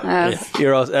 Yeah.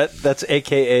 You're also, that's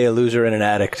AKA a loser and an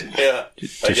addict. I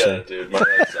get it, dude. My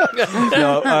legs suck.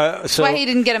 No, so Why he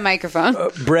didn't get a microphone?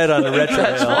 Brett on the retro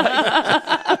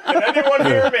hill. Can anyone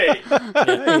hear me?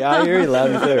 Hey, I hear you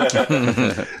loud and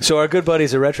clear. So our good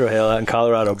buddy's a retro hill out in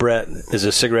Colorado. Brett is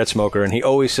a cigarette smoker, and he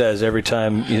always says every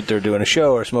time they're doing a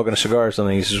show or smoking a cigar or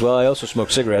something, he says, "Well, I also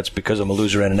smoke cigarettes because I'm a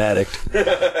loser and an addict."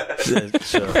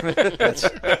 So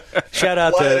shout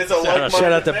out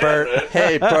to Bert.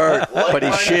 Hey, Bert, but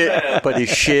he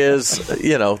shares,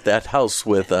 that house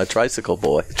with Tricycle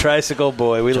Boy. Tricycle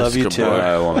Boy, we love you too.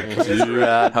 I want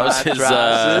to. How's his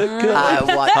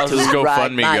want how's his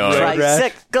GoFundMe going?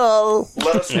 tricycle.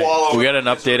 Let us swallow. We got an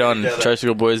update on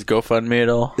Tricycle Boys GoFundMe at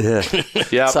all? Yeah,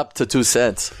 Yeah. it's up to 2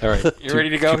 cents. All right. You ready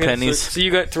to go? Two pennies. So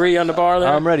you got 3 on the bar there?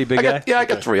 I'm ready, big guy. I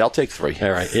got 3. I'll take 3.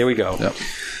 All right. Here we go. Yep.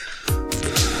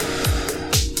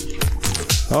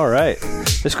 All right.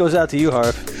 This goes out to you,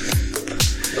 Harv.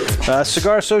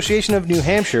 Cigar Association of New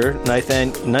Hampshire,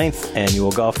 9th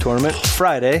Annual Golf Tournament,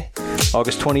 Friday,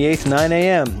 August 28th, 9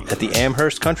 a.m. at the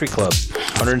Amherst Country Club.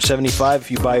 $175 if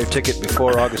you buy your ticket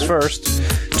before August 1st,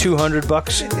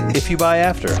 $200 if you buy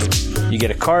after. You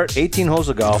get a cart, 18 holes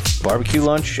of golf, barbecue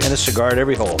lunch, and a cigar at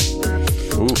every hole.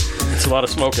 Ooh, it's a lot of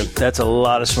smoking. That's a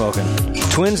lot of smoking.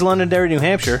 Twins, Londonderry, New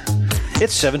Hampshire.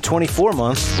 It's 724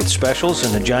 month with specials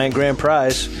and a giant grand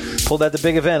prize. Pulled at the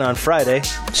big event on Friday,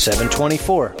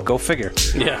 724. Go figure.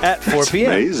 Yeah. At 4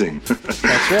 p.m. Amazing.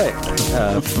 That's right.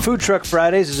 Food Truck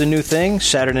Fridays is a new thing.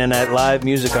 Saturday Night Live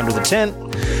music under the tent.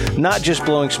 Not Just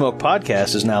Blowing Smoke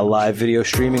podcast is now live video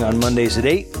streaming on Mondays at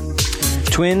 8.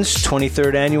 Twins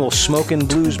 23rd Annual Smokin'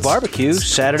 Blues Barbecue,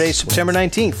 Saturday, September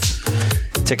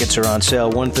 19th. Tickets are on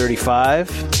sale $135.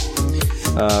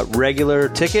 Regular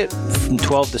ticket from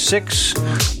 12 to 6,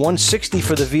 $160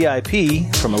 for the VIP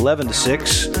from 11 to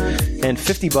 6, and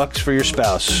 $50 for your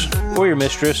spouse or your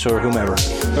mistress or whomever.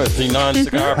 The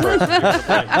non-cigar person.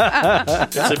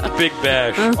 It's a big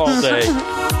bash all day.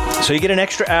 So you get an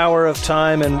extra hour of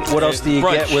time, and what else do you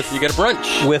Brunch. get with You get a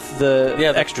brunch. with the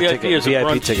Yeah, the extra VIP ticket, is a VIP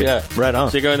brunch, ticket? yeah. Right on.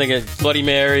 So you go in there and get Bloody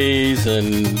Marys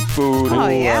and food. Oh,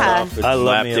 and yeah. stuff. I love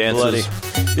Lap me a bloody.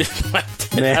 dances.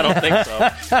 I don't think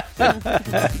so.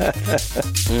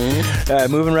 All right,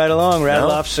 moving right along.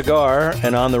 Rattle Off Cigar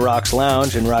and On the Rocks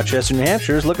Lounge in Rochester, New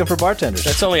Hampshire is looking for bartenders.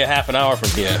 That's only a half an hour from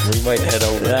here. We might head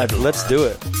over. Let's do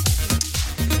it.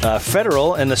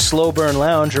 Federal and the Slow Burn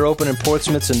Lounge are open in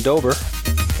Portsmouth and Dover.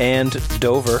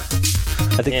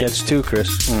 I think that's 2,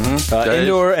 Chris.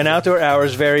 Indoor and outdoor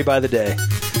hours vary by the day.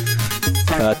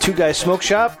 Two Guys Smoke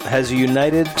Shop has a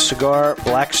United Cigar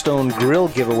Blackstone Grill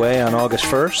giveaway on August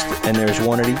 1st, and there's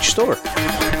one at each store.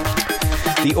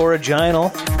 The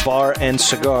Original Bar and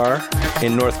Cigar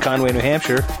in North Conway, New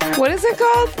Hampshire. What is it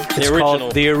called? It's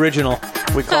called The Original.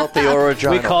 We call it the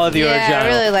Original. We call it the Yeah, Original. I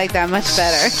really like that much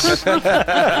better.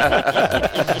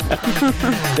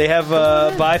 They have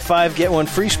a buy 5, get 1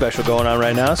 free special going on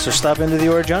right now, so stop into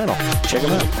the Original. Check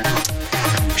them out.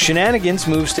 Shenanigans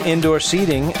moves to indoor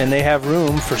seating, and they have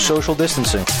room for social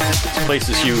distancing. This place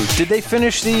is huge. Did they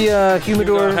finish the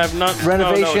humidor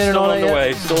renovation and all that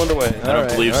yet? Still underway. I don't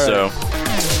believe so.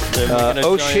 They're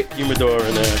making a giant humidor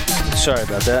in there. Sorry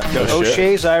about that. Oh,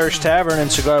 O'Shea's Irish Tavern and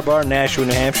Cigar Bar, Nashua,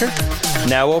 New Hampshire.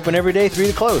 Now open every day, 3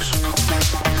 to close.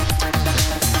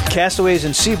 Castaways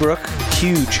in Seabrook,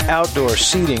 huge outdoor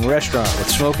seating restaurant with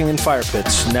smoking and fire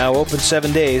pits. Now open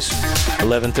 7 days,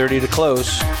 11:30 to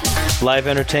close. Live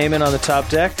entertainment on the top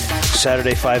deck,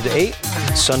 Saturday 5 to 8,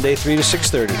 Sunday 3 to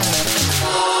 6:30.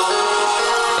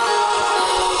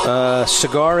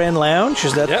 Cigar and Lounge,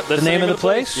 is that the name of the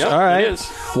place? Yep, all right. it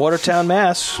is. Watertown,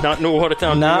 Mass. Not New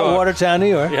Watertown, New Not York. Watertown, New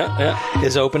York. Yeah.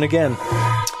 Is open again.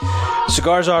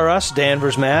 Cigars R Us,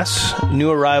 Danvers, Mass. New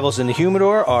arrivals in the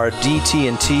humidor are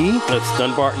DT&T. That's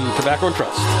Dunbarton Tobacco and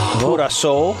Trust. Pura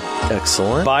Sol.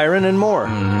 Excellent. Byron and more.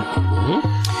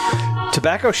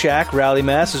 Tobacco Shack, Raleigh,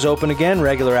 Mass. is open again.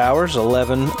 Regular hours,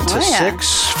 11 to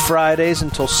 6. Fridays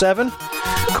until 7.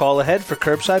 Call ahead for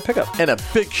curbside pickup. And a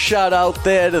big shout out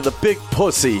there to the Big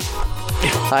Pussy.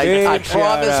 I Big shout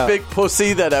promised out. Big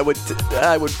Pussy that I would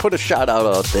put a shout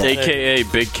out there. AKA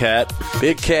Big Cat.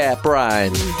 Big Cat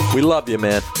Brian. We love you,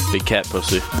 man. Big Cat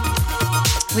Pussy.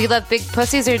 We love big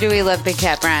pussies, or do we love Big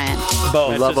Cat Brian?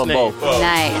 Both. Love them both.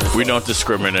 Nice. We don't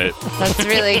discriminate. That's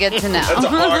really good to know. That's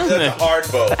a hard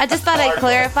vote. I just thought I'd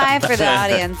clarify for the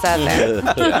audience out there.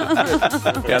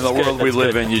 Yeah, in the world we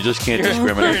live in, you just can't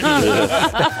discriminate.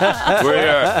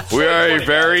 We are a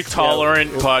very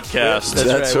tolerant podcast.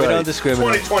 That's right. We don't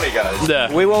discriminate. 2020, guys.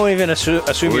 Yeah. We won't even assume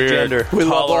your gender. We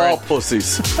love all Tolerant.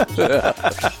 pussies.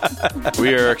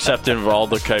 We are accepting of all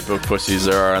the type of pussies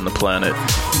there are on the planet.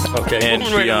 Okay. And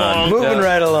moving right beyond. along. Moving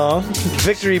right along.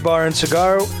 Victory Bar and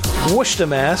Cigar, Worcester,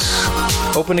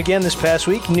 Mass. Open again this past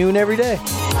week, noon every day.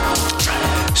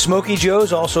 Smoky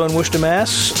Joe's, also in Worcester, Mass.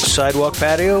 Sidewalk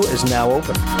patio is now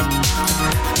open.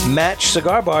 Match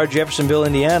Cigar Bar, Jeffersonville,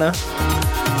 Indiana.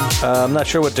 I'm not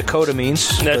sure what Dakota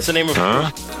means. That's the name of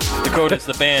Dakota's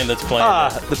the band that's playing.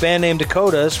 The band named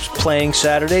Dakota is playing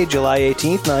Saturday, July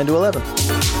 18th, 9 to 11.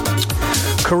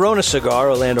 Corona Cigar,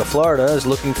 Orlando, Florida, is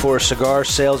looking for a cigar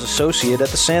sales associate at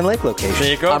the Sand Lake location.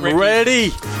 There you go, I'm Ricky.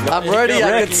 ready. I'm ready.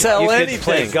 I can sell you could anything.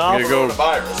 play golf. You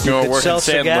go work Sell in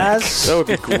Sand Lake. cigars. That would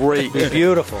be great.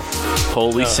 Beautiful.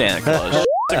 Holy Santa Claus.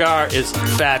 Cigar is a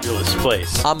fabulous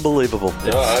place. Unbelievable.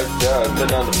 I've been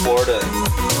down to Florida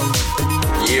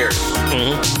in years.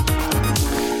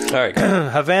 All right.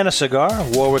 Havana Cigar,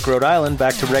 Warwick, Rhode Island,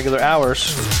 back to regular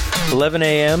hours, 11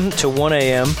 a.m. to 1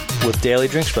 a.m. with daily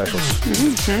drink specials.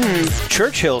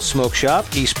 Churchill Smoke Shop,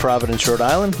 East Providence, Rhode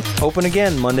Island, open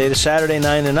again Monday to Saturday,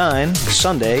 9 to 9,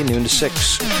 Sunday, noon to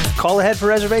 6. Call ahead for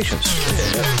reservations.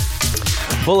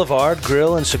 Boulevard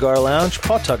Grill and Cigar Lounge,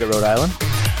 Pawtucket, Rhode Island.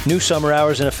 New summer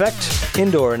hours in effect.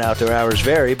 Indoor and outdoor hours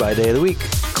vary by day of the week.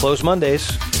 Closed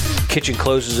Mondays. Kitchen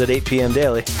closes at 8 p.m.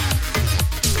 daily.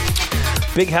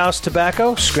 Big House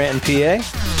Tobacco, Scranton, PA.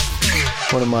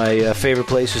 One of my favorite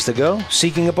places to go.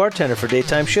 Seeking a bartender for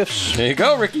daytime shifts. There you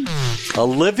go, Ricky.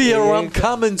 Olivia, I'm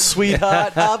coming,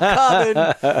 sweetheart. I'm coming.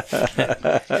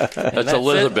 That's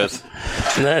Elizabeth.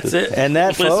 And that's it. And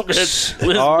that, folks,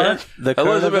 Elizabeth. are the current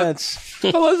Elizabeth. events.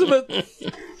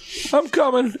 Elizabeth, I'm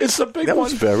coming. It's the big That one.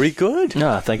 was very good.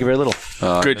 No, thank you very little.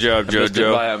 Good job,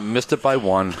 JoJo. I missed it by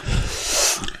one.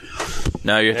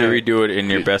 Now you have to redo it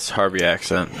in your best Harvey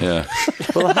accent. Yeah.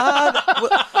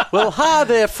 Well, hi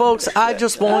there, folks. I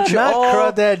just want you Not all.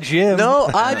 Crawdad Jim. No,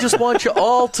 I just want you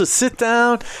all to sit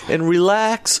down and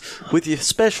relax with your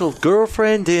special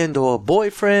girlfriend and or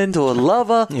boyfriend or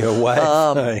lover. Your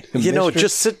wife. You know, Mistress.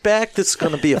 just sit back. This is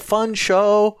going to be a fun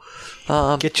show.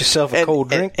 Get yourself a cold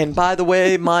drink. And by the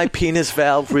way, my penis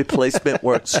valve replacement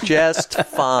works just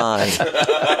fine.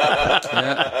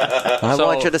 I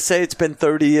want you to say it's been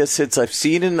 30 years since I've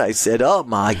seen it, and I said, oh,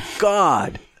 my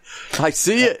God. I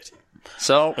see it.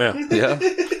 So, yeah.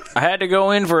 I had to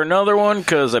go in for another one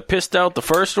because I pissed out the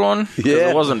first one because Yeah.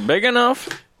 it wasn't big enough.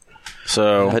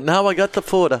 So, But now I got the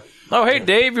footer. oh, hey,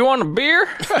 Dave, you want a beer?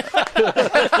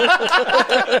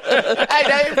 Hey,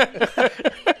 Dave.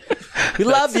 We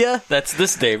love you. That's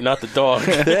this Dave, not the dog.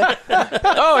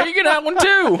 Oh, you can have one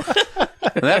too.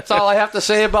 And that's all I have to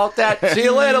say about that. See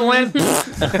you later, Lynn.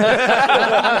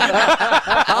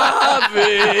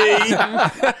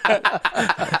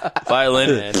 Bye,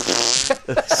 Lynn.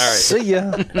 All right. See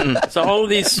ya. So all of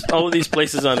these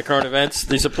places on the current events,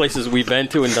 these are places we've been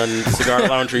to and done cigar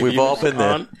lounge reviews. We've all been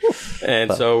there. on.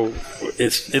 And so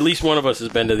it's at least one of us has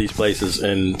been to these places,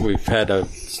 and we've had a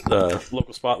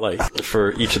local spotlight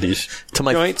for each of these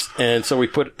joints. And so we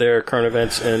put their current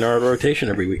events in our rotation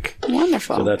every week.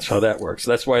 Wonderful. So that's how that works.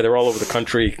 That's why they're all over the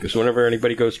country, because whenever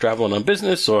anybody goes traveling on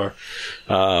business or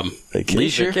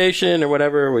vacation or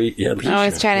whatever, I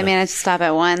always try to manage to stop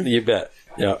at one. You bet.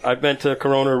 Yeah, I've been to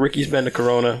Corona. Ricky's been to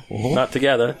Corona. Not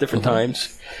together, different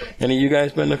times. Any of you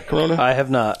guys been to Corona? I have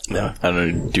not. No. I do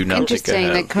not think I Interesting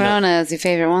have. that Corona is your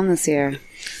favorite one this year.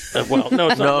 Well, no,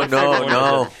 it's not.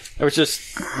 No. It was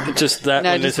just that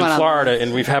No, one just is in one on Florida,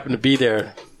 and we've happened to be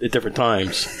there at different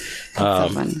times. So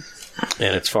funny.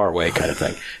 And it's far away kind of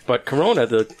thing. But Corona,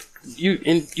 the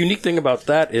unique thing about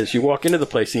that is you walk into the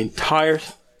place, the entire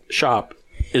shop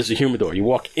is a humidor. You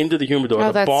walk into the humidor. Oh,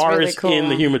 the that's bar really is cool. in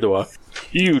the humidor.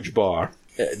 Huge bar.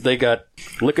 They got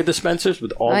liquor dispensers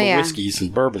with all the yeah. whiskeys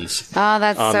and bourbons. Oh,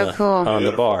 that's so cool. On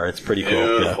the bar. It's pretty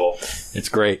cool. Beautiful. Yeah. It's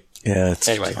great. Yeah. It's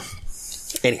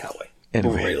Anyhow,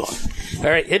 moving right along. All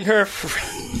right, hidden her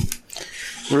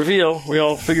reveal. We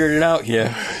all figured it out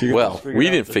here. Well, we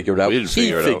didn't figure it out. He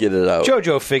figured it out.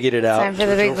 JoJo figured it out. Time for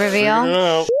the big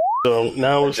reveal. So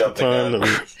now is the time that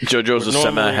JoJo's a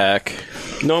semi-hack.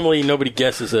 normally nobody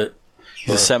guesses it.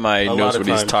 He's a semi A knows lot of what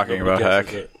he's times talking nobody about,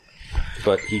 guesses hack. it.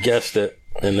 But he guessed it,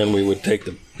 and then we would take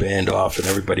the band off, and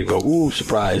everybody would go, ooh,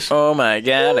 surprise. Oh my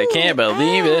god, I can't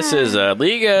believe this is a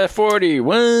Liga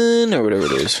 41 or whatever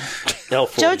it is.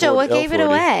 JoJo, what gave it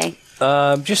away?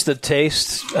 Just the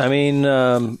taste. I mean,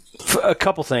 a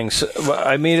couple things.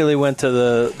 I immediately went to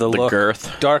the look.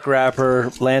 girth. Dark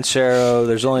wrapper, Lancero.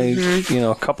 There's only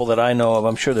a couple that I know of.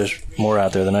 I'm sure there's more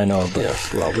out there than I know of. But. Yeah,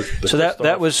 well, So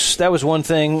that was one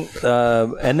thing,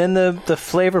 and then the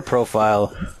flavor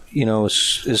profile,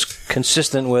 is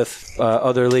consistent with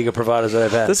other Liga Privadas that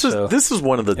I've had. This is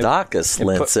one of the darkest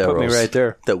Lanceros put me right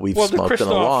there. that we've Well, the smoked in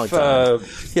a long time.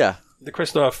 Yeah, the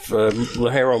Christoph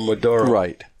Lajero Maduro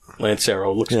right.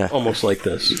 Lancero looks almost like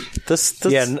this. This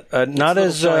not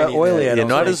as oily. I don't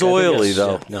not think. as oily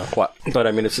though. No, but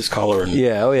I mean it's his color and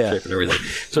shape and everything.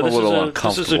 So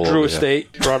this is a Drew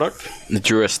Estate product. The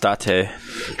Drew Estate.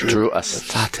 Drew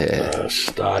Estate.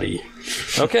 Stati.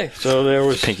 Okay, so there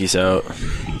was Pinky's out.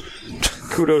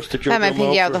 kudos to Joe. I had my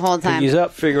pinky out the whole time. He's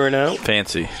up. Figuring out.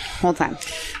 Fancy. Whole time.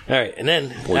 All right, and then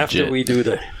Legit. after we do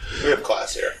the have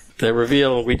class here. The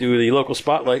reveal, we do the local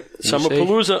spotlight.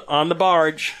 Summerpalooza on the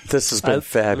barge. This has been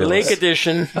fabulous. Lake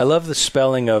edition. I love the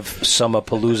spelling of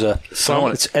Summerpalooza.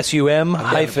 It's SUM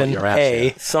hyphen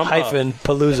A hyphen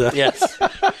Palooza. Yes.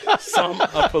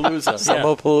 Summerpalooza.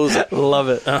 Summerpalooza. Love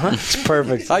it. It's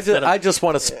perfect. I just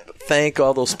want to thank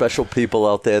all those special people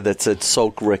out there that said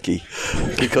 "Soak Ricky,"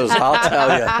 because I'll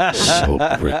tell you,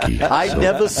 Soak Ricky. I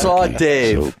never saw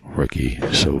Dave. Soak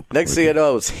Ricky. Soak Next thing you know,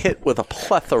 I was hit with a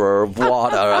plethora of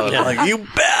water. I was like, "You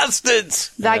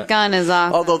bastards!" That gun is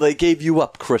off. Although they gave you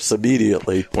up, Chris,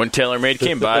 immediately. When TaylorMade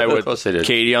came by with course they did.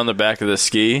 Katie on the back of the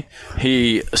ski,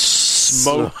 he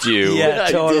smoked you Yeah,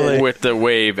 totally. with the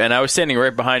wave, and I was standing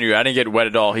right behind you. I didn't get wet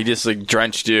at all. He just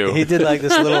drenched you. He did like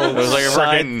this little. It was like a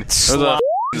freaking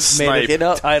made snipe.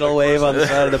 a tidal wave on the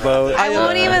side of the boat. I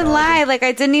won't even lie. Like,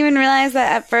 I didn't even realize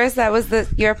that at first that was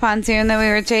your pontoon that we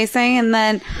were chasing. And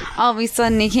then all of a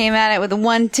sudden he came at it with a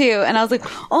 1-2. And I was like,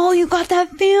 oh, you got that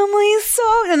family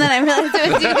soaked. And then I realized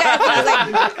it was you guys. I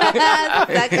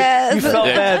was like, You felt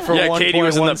bad for Katie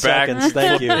was in the 1.1 back, seconds.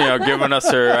 Thank you. giving us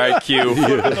her IQ.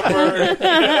 You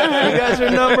guys are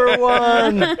number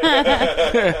one.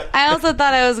 I also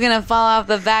thought I was going to fall off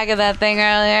the back of that thing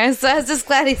earlier. So I was just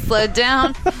glad he slowed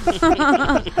down.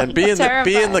 And being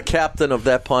the captain of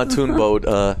that pontoon boat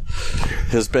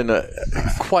has been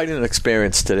quite an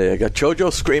experience today. I got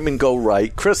JoJo screaming, "Go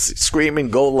right!" Chris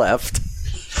screaming, "Go left!"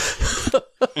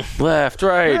 Left,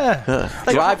 right.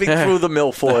 Driving through the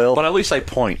milfoil. But at least I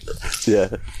point.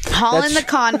 Yeah, Hauling the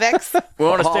convicts. We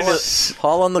want to stay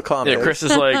haul on the comment. Yeah, Chris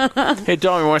is like, hey,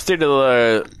 Don, we want to stay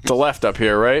to the left up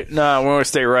here, right? No, we want to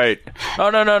stay right.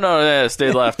 Oh, no, yeah,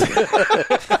 stay left.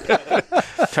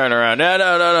 Turn around.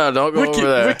 No, don't go over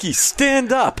there. Ricky,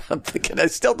 stand up. I'm thinking, I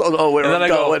still don't know where I'm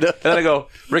going. And then I go,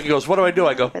 Ricky goes, what do I do?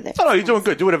 I go, oh, no, you're doing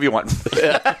good. Do whatever you want.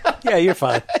 Yeah, you're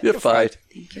fine. You're fine.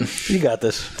 You got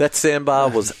this. That sandbar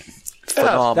was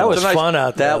phenomenal. That was fun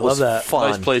out there. That was that.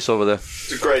 fun. Nice place over there.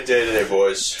 It's a great day today,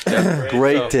 boys.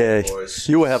 Great day. Boys.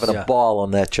 You were having a ball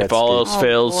on that jet If all else ski.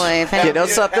 fails, Boy, if You know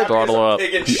something? throttle up.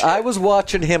 I was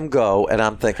watching him go, and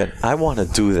I'm thinking, I want to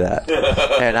do that.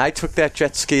 And I took that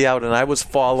jet ski out, and I was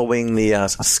following the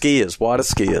skiers, water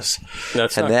skiers.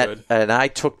 That's and not good. And I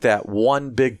took that one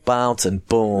big bounce, and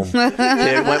boom,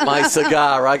 there went my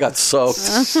cigar. I got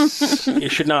soaked. You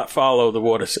should not follow the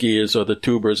water skiers or the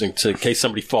tubers in case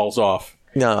somebody falls off.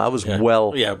 No, I was but you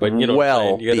know what I'm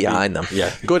saying. You gotta behind them.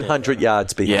 Yeah. Good 100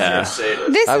 yards behind Yeah.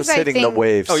 them. This I was is, hitting think, the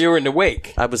waves. Oh, you were in the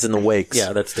wake. I was in the wakes.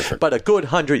 Yeah, that's different. But a good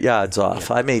 100 yards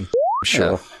off. I made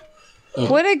sure.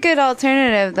 What a good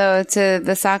alternative, though, to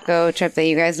the Saco trip that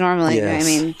you guys normally do. Yes. I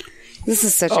mean, this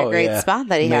is such a great yeah. spot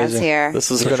that he has Amazing. here.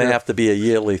 This is going to have to be a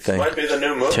yearly thing. Might be the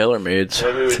new move. TaylorMade's.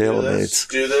 Maybe we TaylorMade's.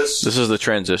 do this. This is the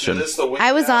transition. Do this the week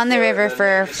I was on the after, river and then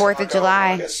for maybe 4th of Saco in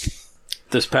July. August.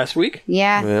 This past week?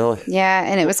 Yeah. Really? Yeah,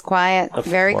 and it was quiet.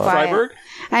 Very quiet. Freiburg?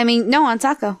 I mean, no, on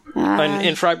Saco.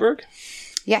 In Freiburg?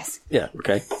 Yes. Yeah,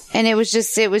 okay. And it was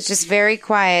just very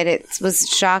quiet. It was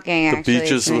shocking, The actually.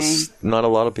 beaches to me. was not a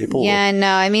lot of people. Yeah, no.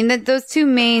 I mean, those two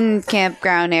main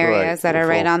campground areas that are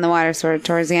right on the water sort of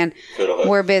towards the end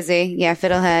were busy. Yeah,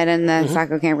 Fiddlehead and the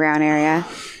Saco campground area.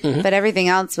 But everything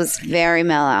else was very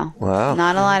mellow. Wow.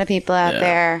 Not a lot of people out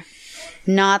there.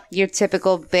 Not your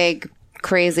typical big,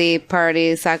 crazy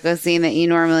party Saco scene that you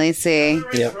normally see.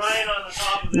 Yep.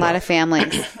 A lot of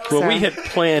families. Well, So- we had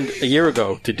planned a year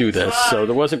ago to do this, so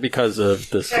it wasn't because of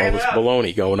all this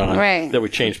baloney going on Right. that we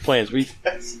changed plans. You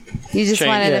just changed-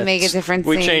 wanted yeah, to make a different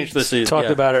We scene. changed this. Talked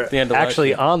about it the end of last actually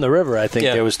year. on the river. I think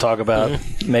Yeah. there was talk about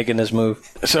making this move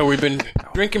So we've been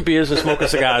drinking beers and smoking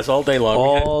cigars all day long.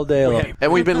 all day long.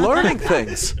 And we've been learning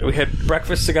things. We had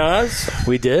breakfast cigars.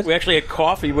 We did. We actually had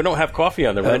coffee. We don't have coffee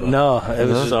on the river. No, it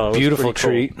was So it a was beautiful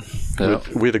pretty treat.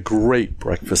 We had a great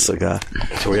breakfast cigar.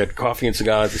 So we had coffee and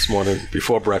cigars this morning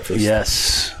before breakfast.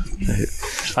 Yes.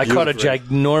 I caught a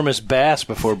ginormous bass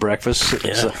before breakfast.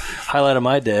 It's a highlight of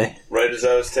my day. Right as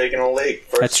I was taking a leak.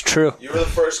 That's true. You were the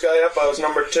first guy up. I was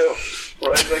number 2.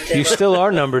 Right as I came You up. still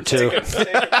are number 2.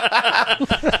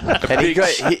 And he got,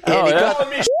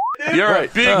 You're a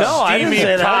big, I didn't steamy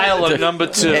say that. pile of number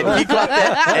 2. and he got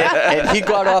that. And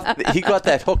he got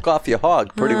that hook off your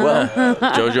hog pretty well.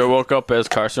 JoJo woke up as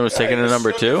Carson was taking a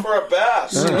number 2. For a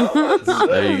bass. You know?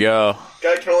 There you go.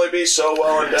 Guy can only be so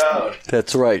well endowed.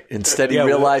 That's right. Instead, he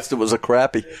realized it was a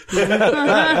crappie.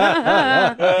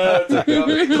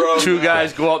 Two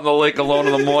guys go out in the lake alone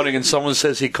in the morning, and someone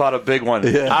says he caught a big one.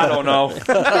 I don't know.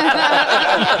 I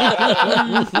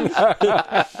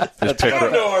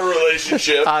don't know our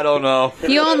relationship. I don't know.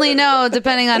 You only know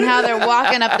depending on how they're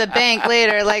walking up the bank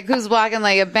later, like who's walking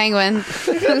like a penguin,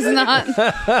 who's not.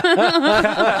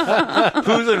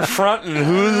 Who's in front and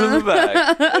who's in the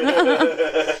back?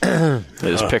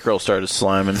 His pickerel started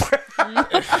sliming.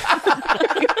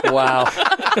 Wow.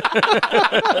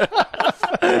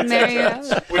 And there you go.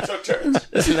 We took turns.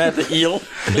 Isn't that the eel?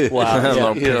 I don't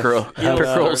know, pickerel.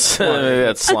 Pickerels.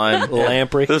 That's slime.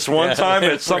 Lamprey. This one time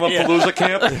at Summerpalooza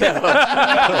camp,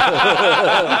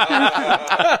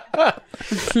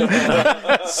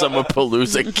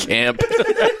 Summerpalooza camp.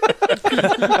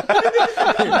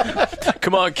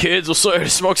 Come on, kids. We'll show you how to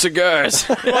smoke cigars.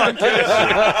 Don't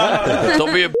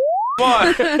be a come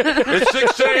on. It's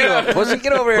 6 a.m. Pussy,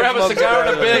 get over here. Grab a cigar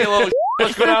and a bag, you little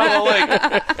let's go down to the lake.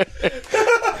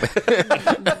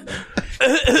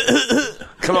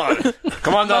 Come on.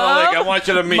 Come on down the lake. I want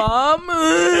you to meet. Mom.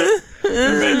 Man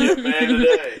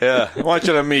today. Yeah, I want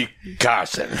you to meet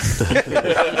Carson.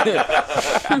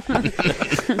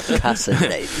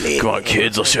 Come on,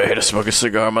 kids. I'll show you how to smoke a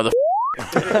cigar, mother.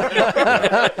 Jump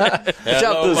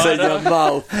this in your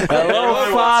mouth.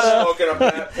 Hello, Father. Smoking a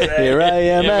bat today. Here I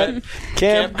am at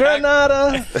Camp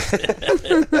Granada.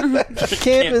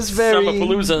 Camp is very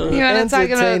Summerpalooza. You want to talk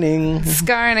about entertaining.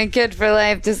 scarring a kid for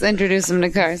life? Just introduce him to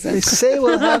Carson. They say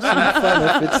we'll have some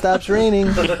fun if it stops raining.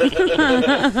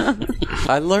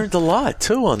 I learned a lot,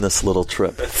 too, on this little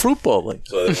trip. Fruit bowling.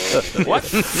 What?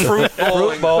 Fruit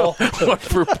bowling. What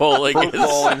fruit bowling is?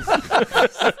 Bowling.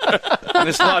 And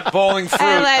it's not bowling fruit.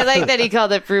 I like that he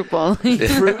called it fruit bowling.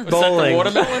 Fruit bowling.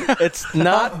 Watermelon? It's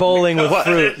not bowling with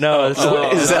fruit. No, it's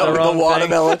Is that the the wrong thing.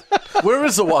 watermelon? Where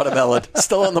is the watermelon?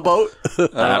 Still on the boat?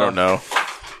 I don't know.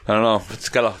 I don't know. It's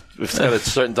got a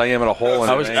certain diameter hole in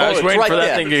it. I was it's waiting right for that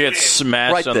there. thing to get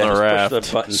smashed Right on there. the raft. The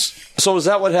buttons. So is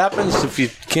that what happens if you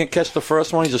can't catch the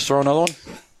first one? You just throw another one?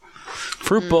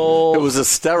 Fruit bowl. It was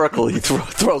hysterical. He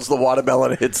throws the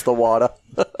watermelon and hits the water.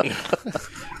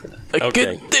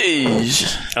 Okay. Good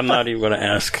days. I'm not even going to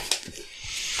ask.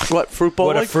 What, fruit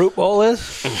bowling? What a fruit bowl is?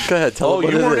 Go ahead, tell Oh,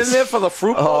 them you what it weren't is. in there for the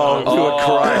fruit bowl? Oh, you were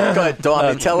crying. Go ahead,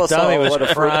 Tommy, tell us Tommy all was what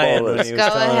a fruit crying bowl when is. he was Go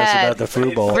telling us ahead. about the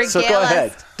fruit bowl. So go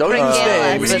ahead. Don't use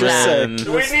names. with Just say. that.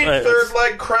 Do we need third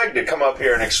leg Craig to come up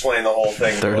here and explain the whole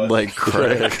thing? to Third us? leg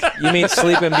Craig. You mean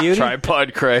Sleeping Beauty?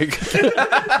 Tripod Craig.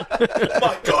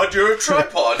 My God, you're a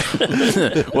tripod.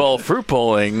 Well, fruit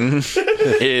bowling is.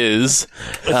 Is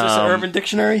this an Urban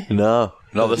Dictionary? No.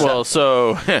 No, this Well,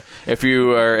 so if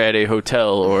you are at a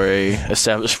hotel or a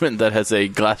establishment that has a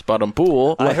glass bottom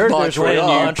pool, I heard there's one in Montreal. you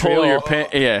pull Montreal. your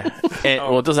pants. Yeah, and,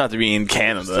 well, it doesn't have to be in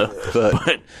Canada,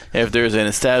 but if there's an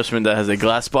establishment that has a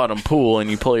glass bottom pool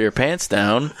and you pull your pants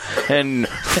down and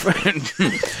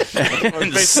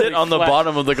sit on the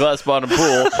bottom of the glass bottom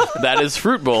pool, that is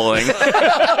fruit bowling.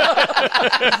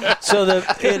 So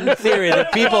in theory, the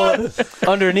people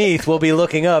underneath will be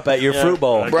looking up at your fruit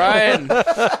bowl. Brian,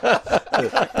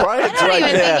 I don't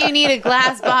even think you need a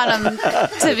glass bottom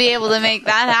to be able to make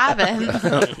that happen.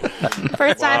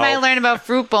 First time I learned about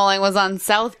fruit bowling was on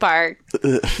South Park.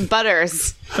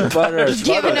 Butters.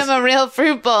 Giving him a real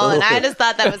fruit bowl, and I just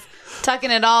thought that was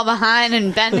tucking it all behind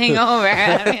and bending over.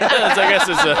 I mean, I guess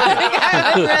it's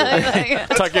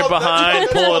tuck it behind,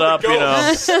 pull it up,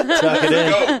 Tuck it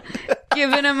in.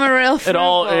 Giving him a real fruit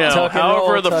bowl.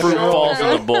 However the fruit falls in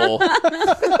the bowl.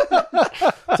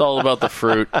 It's all about the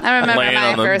fruit I remember laying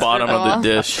my on the first bottom fruit of the bowl.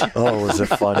 dish. Oh, was it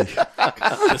funny?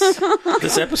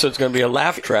 This episode's going to be a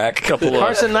laugh track.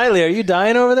 Carson Knightley, are you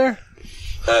dying over there?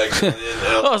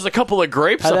 Oh, there's a couple of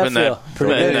grapes How'd up that in feel? that,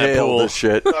 Pretty in that Nailed pool. this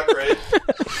shit. Not great.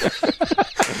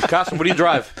 Carson, what do you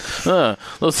drive?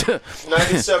 Those-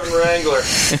 97 Wrangler.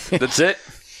 That's it?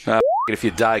 If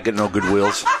you die, get no good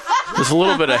wheels. There's a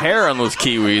little bit of hair on those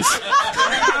kiwis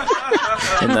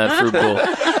in that fruit bowl.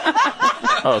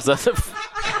 Oh, is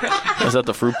that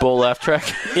the fruit bowl laugh track?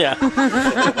 Yeah.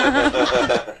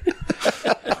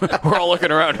 We're all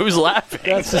looking around. Who's laughing?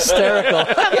 That's hysterical.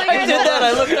 I did that.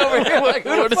 I looked over here like,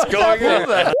 What is going on?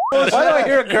 why do I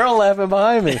hear a girl laughing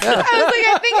behind me? I was like,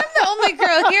 I think I'm the only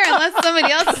girl here, unless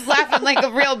somebody else is laughing like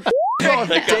a real.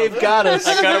 Dave got us.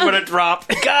 I got him with a drop.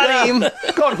 Got him.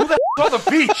 God, who the on the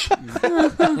beach?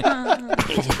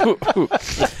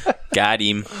 Got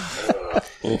him.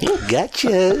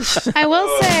 Gotchas. I will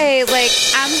say, like,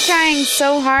 I'm trying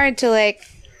so hard to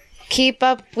keep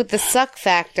up with the suck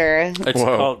factor. It's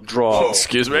called draw.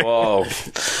 Excuse me. Whoa.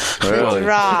 Really?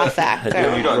 Draw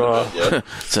factor. You don't know that yet.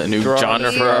 It's a new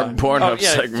genre for our Pornhub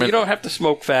segment. You don't have to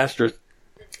smoke faster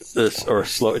or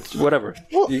slow. It's whatever.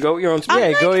 Well, you go at your own speed.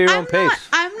 Yeah, go at your own pace.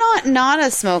 I'm not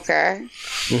a smoker.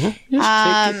 Take your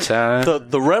time.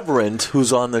 The Reverend,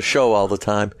 who's on the show all the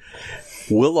time,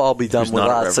 we'll all be done with not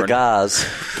a our reverend? cigars,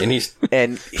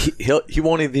 And he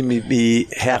won't even be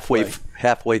halfway done.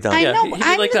 I know. he did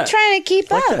I'm like that. trying to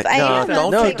keep up. that. I No, am.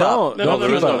 don't No, keep up. don't. No, Don't there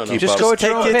keep is no, up. no, no. Just go at Take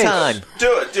your own your pace. time.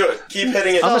 Do it. Keep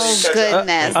hitting it. Oh,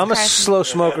 goodness. I'm a Carson. slow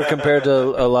smoker compared to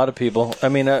a lot of people. I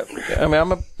mean,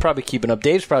 I'm probably keeping up.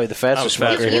 Dave's probably the fastest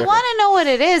smoker You here. want to know what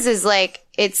it is like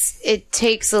it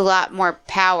takes a lot more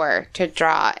power to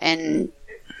draw, and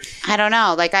I don't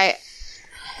know. Like I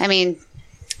mean,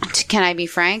 can I be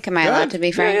frank? Am I allowed to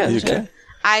be frank? Yeah, You can.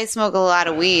 I smoke a lot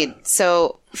of weed,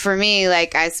 so for me,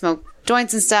 like I smoke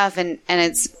joints and stuff, and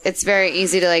it's very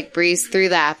easy to breeze through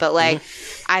that. But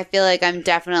I feel like I'm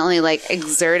definitely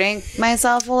exerting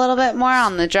myself a little bit more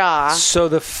on the jaw. So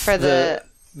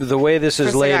the way this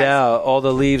is for laid cigars. out, all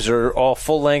the leaves are all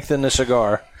full length in the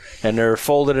cigar, and they're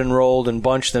folded and rolled and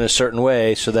bunched in a certain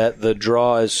way so that the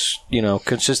draw is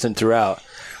consistent throughout.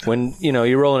 When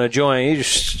you're rolling a joint, you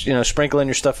just sprinkling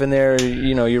your stuff in there.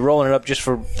 You're rolling it up just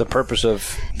for the purpose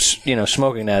of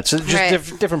smoking that. So just Right.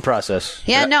 different process.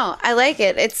 Yeah, no, I like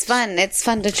it. It's fun. It's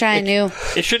fun to try new.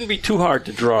 it shouldn't be too hard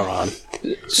to draw on.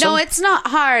 No, it's not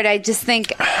hard. I just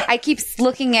think I keep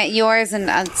looking at yours, and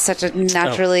I'm such a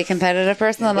naturally competitive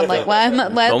person. And I'm like, why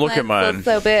Don't look at mine.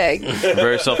 so big? I'm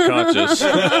very self-conscious.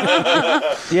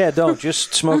 Yeah, don't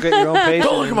just smoke at your own pace.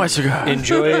 Don't look at my cigar.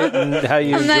 Enjoy it and how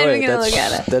you I'm enjoy not even it. gonna look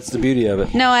at it. That's the beauty of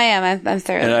it. No, I am. I'm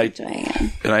thoroughly And enjoying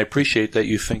it. And I appreciate that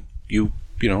you think you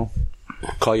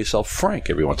call yourself Frank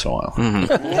every once in a while.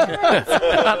 I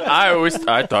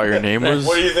thought your name was.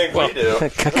 What do you think we do?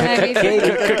 Can I be frank?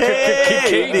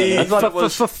 I thought it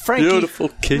was for Frankie. Beautiful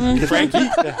kid. Frankie.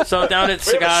 So down at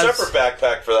We have a Cigars, separate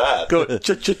backpack for that. Go.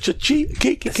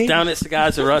 down at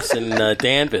Cigars R Us in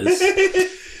Danvers,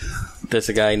 there's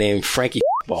a guy named Frankie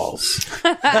Balls.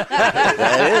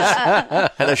 That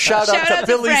is. And a shout out to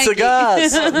Billy Frankie.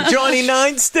 Cigars. Johnny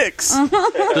Nine Sticks.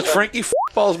 Does Frankie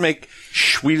balls make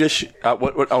Swedish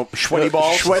sweaty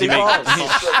balls? Sweaty balls.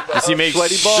 Does he make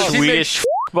Sweaty balls. Swedish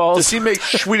balls? Does he make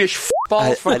Swedish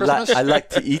balls for Christmas? I like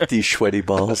to eat these sweaty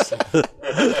balls.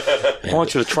 I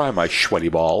want you to try my sweaty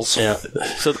balls. Yeah.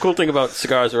 So the cool thing about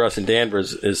Cigars R Us in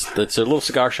Danvers is that it's a little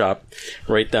cigar shop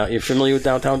right down. You're familiar with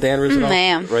downtown Danvers at all? I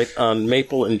am. Right on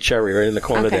Maple and Cherry, right in the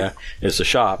corner Okay. there, is a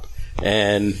shop.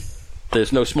 And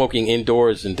there's no smoking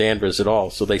indoors in Danvers at all.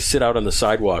 So they sit out on the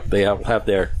sidewalk. They have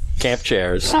their camp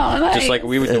chairs, nice. just like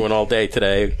we were doing all day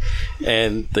today.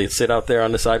 And they sit out there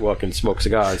on the sidewalk and smoke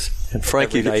cigars. And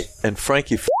Every night.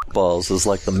 Frankie Balls is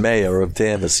like the mayor of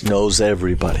Danvers. He knows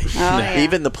everybody. yeah.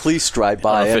 Even the police drive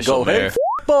by and Unofficial go, mayor. "Hey,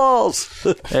 Balls."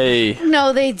 Hey,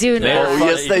 No, they do Mayor. not.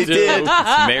 yes, they did.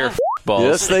 Mayor balls.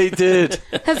 Yes, they did.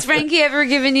 Has Frankie ever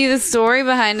given you the story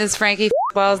behind his Frankie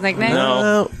Balls nickname?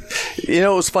 No. It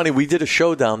was funny. We did a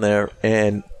show down there,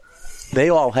 and they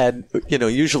all had,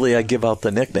 usually I give out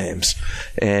the nicknames,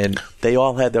 and they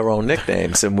all had their own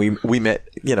nicknames. And we met,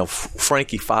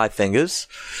 Frankie Five Fingers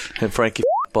and Frankie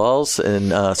Chuck Balls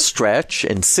and Stretch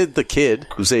and Sid the Kid,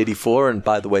 who's 84. And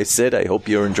by the way, Sid, I hope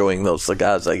you're enjoying those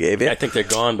cigars I gave you. I think they're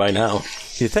gone by now.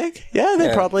 You think? Yeah,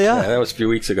 they probably are. Yeah, that was a few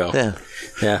weeks ago.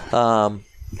 Yeah.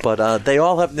 But they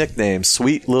all have nicknames.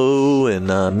 Sweet Lou and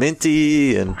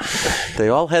Minty, and they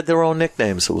all had their own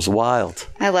nicknames. It was wild.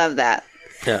 I love that.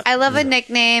 Yeah. I love a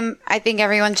nickname. I think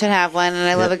everyone should have one, and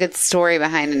I love a good story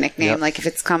behind a nickname, like if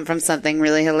it's come from something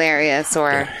really hilarious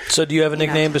or... So do you have a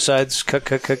nickname besides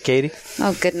Katie?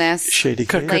 Oh, goodness. Shady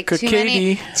Katie. Like,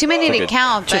 too many to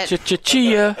count, but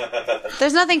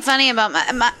there's nothing funny about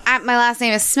my last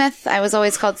name is Smith. I was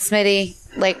always called Smitty.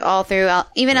 Like all through,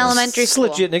 even elementary school.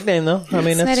 It's a legit nickname, though. I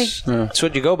mean, that's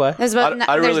what you go by. There's about,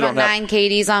 there's about 9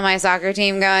 Katies on my soccer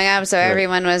team growing up, so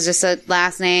everyone was just a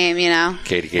last name, you know.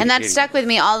 Katie, and that stuck with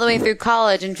me all the way through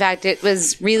college. In fact, it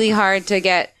was really hard to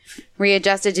get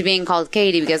readjusted to being called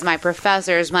Katie because my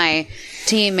professors, my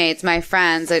teammates, my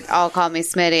friends, they all called me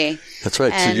Smitty. That's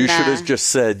right. And, so you should have just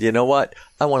said, you know what?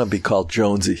 I want to be called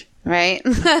Jonesy. Right?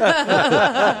 You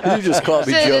just called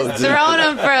me Jonesy. Just thrown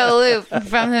him for a loop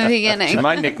from the beginning.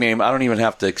 My nickname, I don't even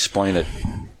have to explain it.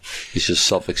 It's just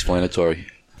self-explanatory.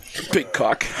 Big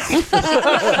cock. The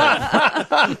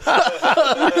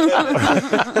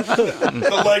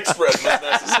leg spread not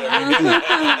necessary.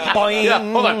 Boing. Yeah,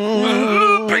 hold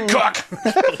on. Big cock.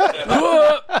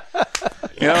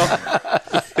 You know,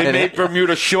 they made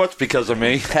Bermuda shorts because of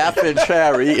me. Half-inch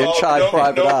Harry in Chai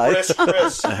Private Eye. Chris.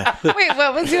 Wait,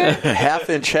 what was your...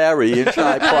 Half-inch Harry in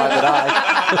Chai Private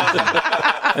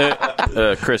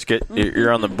Eye. Chris,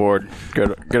 you're on the board.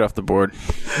 Get off the board.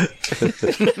 Don't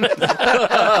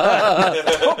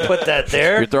put that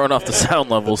there. You're throwing off the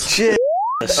sound levels. Shit.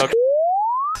 Okay.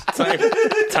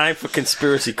 Time for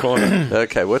Conspiracy Corner.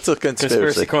 Okay, what's a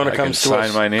conspiracy? Corner I comes can to sign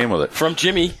us my name with it. from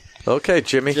Jimmy. Okay,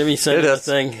 Jimmy. Jimmy sent us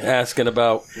a thing asking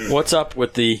about what's up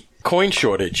with the coin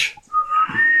shortage.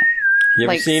 You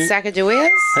ever Like seen?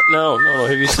 Sacagaweas? No.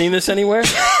 Have you seen this anywhere?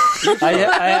 I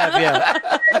have, yeah.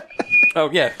 Oh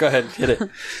yeah, go ahead, hit it.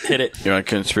 You're on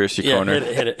Conspiracy Yeah, Corner.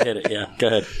 hit it. Yeah, go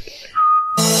ahead.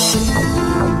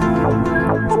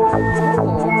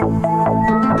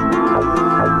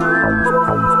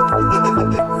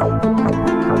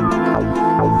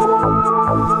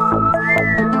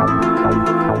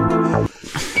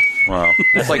 Wow.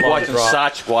 It's like watching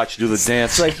Sasquatch do the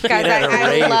dance. Like Guys,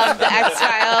 I love the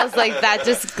X-Files. Like, that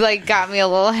just, like, got me a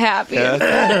little happy. It's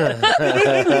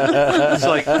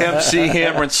like MC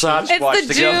Hammer and Sasquatch It's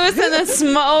the together. juice and the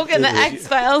smoke and the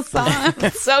X-Files song.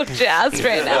 I'm so jazzed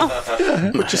right now.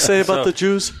 What'd you say about the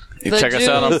Jews? You check us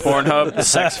out on Jews. Pornhub, the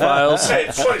Sex Files. Hey,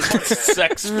 it's funny.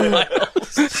 Sex Files.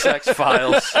 Sex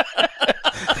Files.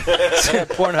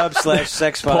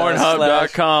 Pornhub/sex files.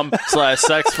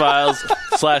 Pornhub.com/sex files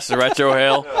 /the retro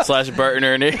hail /Bert and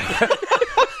Ernie.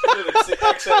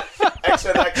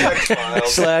 XNXX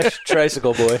files.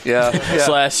 /tricycle boy. Yeah. /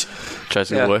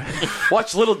 Tricycle Boy.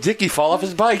 Watch little Dickie fall off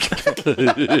his bike. Sex.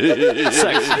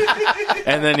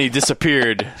 And then he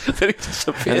disappeared. And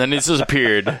then he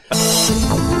disappeared.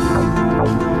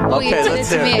 Will you Okay, send it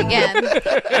to me again?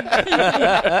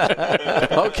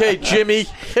 Okay, Jimmy,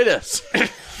 hit us.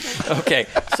 Okay,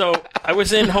 so I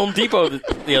was in Home Depot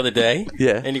the other day.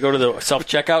 Yeah. And you go to the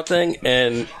self-checkout thing,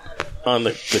 and on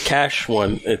the cash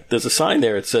one, there's a sign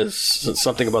there. It says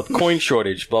something about the coin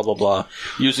shortage, blah, blah, blah.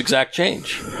 Use exact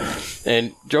change.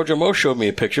 And Jojo Mo showed me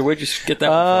a picture. Where'd you get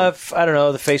that from? I don't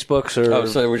know, the Facebooks or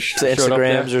So it the showed up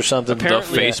Instagrams there. or something. The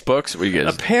Apparently- Facebooks. We get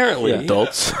Apparently,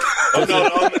 adults. Oh, no,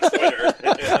 on the Twitter.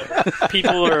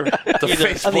 people are either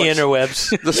On the interwebs.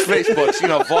 The Facebooks, you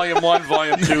know, Volume 1,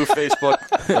 Volume 2, Facebook.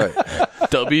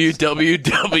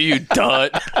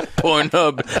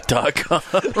 www.pornhub.com.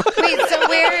 Wait, so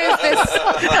where is this?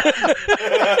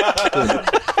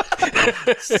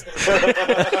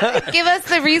 Give us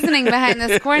the reasoning behind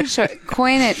this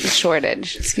coinage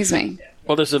shortage. Excuse me.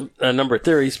 Well, there's a number of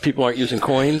theories. People aren't using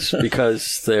coins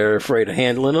because they're afraid of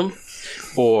handling them.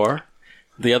 Or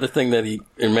the other thing that he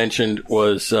mentioned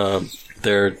was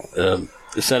they're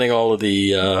sending all of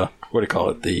the, what do you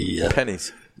call it? The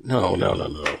Pennies. No.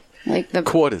 Like the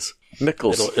Quarters.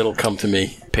 Nickels. It'll come to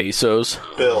me. Pesos.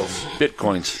 Bills.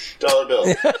 Bitcoins. Dollar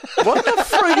bills. What the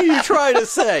frig are you trying to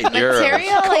say?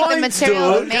 material? Like the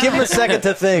material of Give him a second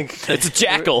to think. It's a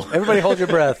jackal. Everybody hold your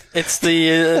breath. It's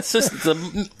the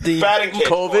Batting cage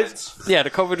COVID? points. the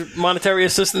COVID monetary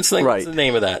assistance thing. Right. What's the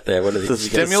name of that? There. What are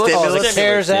these? Stimulus? Oh, the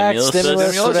CARES Act,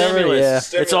 stimulus, whatever. Yeah.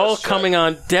 It's all coming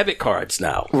on debit cards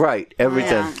now. Right,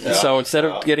 everything. Yeah. So instead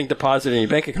of getting deposited in your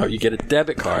bank account, you get a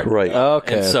debit card. Right.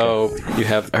 Okay. And so you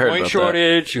have the heard coin about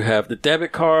shortage, you have the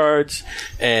debit cards,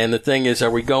 and the thing is,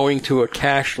 are we going to a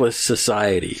cashless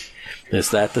society?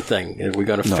 Is that the thing? Are we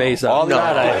going to phase out? All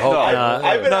that, I hope not.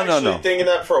 I've been actually thinking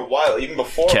that for a while, even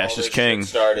before Cash all is this king. shit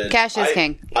started. Cash is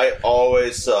king. I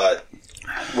always thought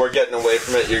we're getting away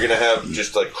from it. You're going to have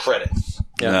just like credits.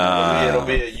 It'll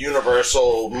be a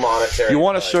universal monetary. You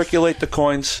want to price. circulate the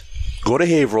coins? Go to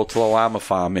Haverhill to the llama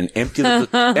farm and empty the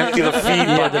feed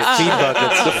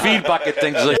buckets. The feed bucket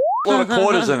things. There's a lot of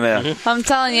quarters in there. I'm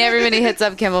telling you, everybody hits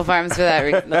up Kimball Farms for that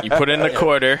reason. You put in the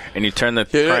quarter and you turn the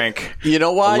crank. You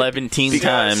know why? 11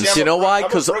 times. You know why? I'm a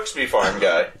Because Brooksby Farm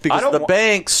guy. the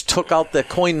banks took out their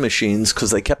coin machines because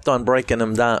they kept on breaking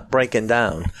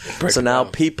down. So now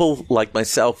people like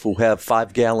myself who have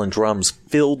 5-gallon drums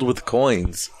filled with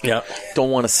coins don't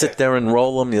want to sit there and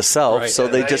roll them yourself, so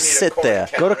they just sit there.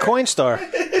 Go to Coinstar.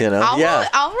 You know,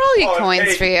 I'll roll you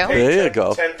coins for you. There you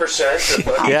go.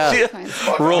 10%. Yeah.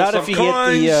 Not if you get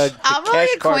the I'll roll cash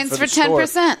you card coins for for the store.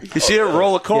 10%. You see it?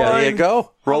 Roll a coin. There you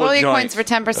go. I'll Roll roll a you joint. coins for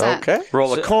 10%. Okay.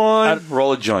 Roll a coin.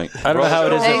 Roll a joint. I don't know how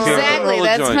it is up here. Exactly, Roll a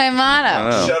that's joint. my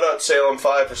motto. Shout out Salem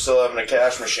 5 for still having a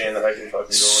cash machine that I can fucking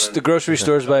go in. The grocery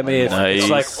stores by me, Nice.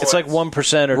 it's like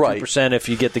 1% or Right. 2% if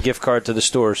you get the gift card to the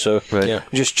store. So Right.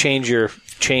 just change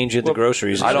at the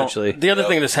groceries. Essentially, The other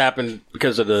thing that's happened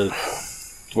because of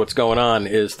what's going on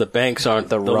is the banks aren't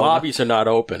the lobbies are not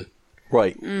open.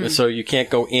 Right. So you can't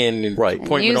go in. Right.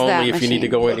 Appointment Use that only. If you need to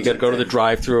machine. go in, you got to go to the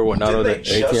drive-through or whatnot. Or the They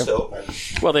just ATM. open.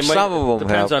 Well, they might. Some of them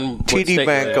depends have. on what TD state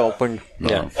Bank you're in. open.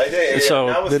 Yeah. I think, So,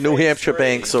 now with the New phase Hampshire 3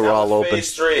 banks are now all with open.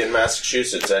 Phase 3 in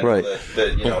Massachusetts, I know Right.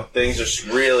 that things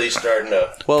are really starting to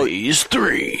Well, Phase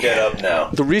 3. get up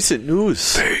now. the recent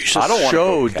news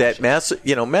showed that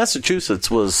Massachusetts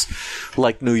was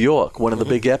like New York, one of the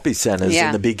big epicenters Yeah.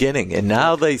 in the beginning, and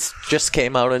now they just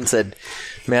came out and said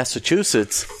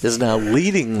Massachusetts is now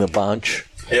leading the bunch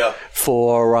Yeah.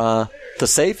 for the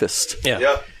safest.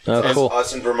 Yeah. It's cool.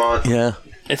 us in Vermont. Yeah.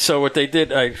 And so what they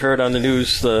did, I heard on the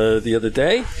news the other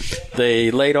day,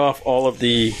 they laid off all of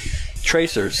the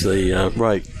tracers, the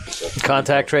Right.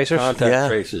 contact tracers. Yeah.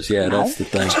 tracers. Yeah, that's the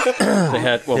thing. They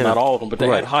had, not all of them, but they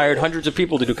had hired hundreds of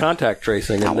people to do contact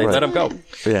tracing, and they let them go.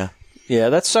 Yeah. Yeah,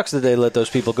 that sucks that they let those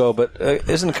people go. But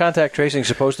isn't contact tracing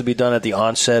supposed to be done at the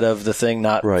onset of the thing,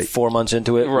 not 4 months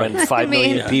into it, when 5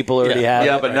 million people already have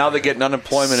Yeah, it? but now they're getting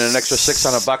unemployment and an extra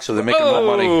 $600, so they're making more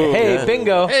money. Hey,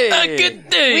 bingo! Good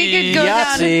day. We could go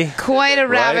Yahtzee. down quite a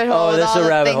rabbit hole Oh, with this all is a the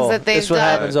rabbit things hole. that they've This what done.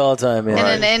 happens all the time.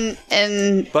 Yeah.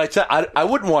 And But I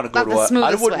wouldn't want to go Not to the a. I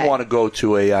smoothest wouldn't way. want to go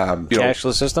to a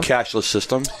Cashless system? Cashless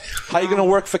system. How are you going to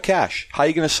work for cash? How are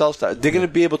you going to sell stuff? They're going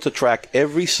to be able to track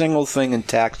every single thing and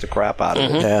tax the crap out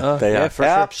of it. Yeah, they yeah, are. for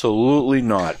sure. Absolutely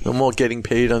not. No more getting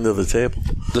paid under the table.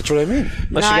 That's what I mean.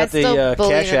 Unless No, you I got still the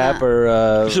believe Cash in App that.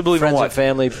 or should believe in Friends what? and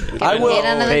Family. I will. Get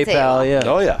under the PayPal, table. yeah.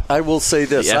 Oh yeah. I will say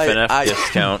this. The FNF I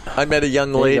discount. I met a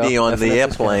young There you lady go. on the FNF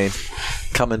airplane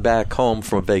coming back home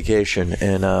from vacation,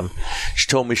 and she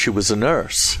told me she was a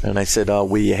nurse. And I said,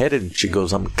 where you headed? And she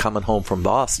goes, I'm coming home from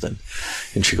Boston.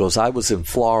 And she goes, I was in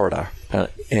Florida,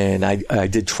 and I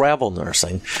did travel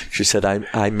nursing. She said,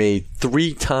 I made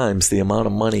 3 times the amount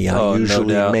of money I Oh, no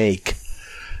usually doubt. make.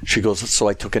 She goes, so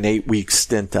I took an 8-week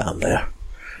stint down there.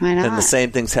 why not? And the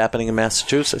same thing's happening in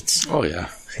Massachusetts. Oh yeah.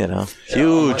 You know,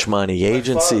 huge money, My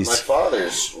agencies.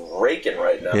 father's raking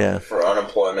right now Yeah. for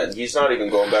unemployment. He's not even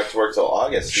going back to work till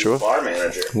August. He's Sure. a bar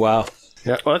manager. Wow.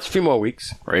 Yeah, well, that's a few more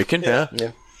weeks. Raking? Yeah.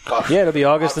 Yeah, it'll be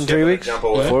August in 3 weeks. Jump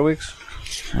away. 4 weeks.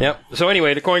 Yep. So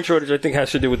anyway, the coin shortage I think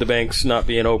has to do with the banks not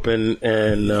being open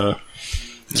and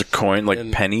It's a coin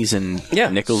like pennies and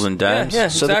nickels and dimes. Yeah,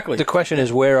 So exactly. the question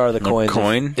is, where are the coins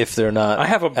coin? if they're not I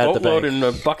have a at the boatload bank? and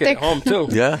a bucket at home too.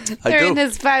 Yeah, I They're do. in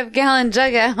this 5-gallon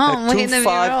jug at home I have waiting 2 to be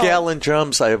rolled. 5-gallon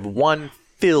drums. I have 1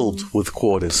 filled with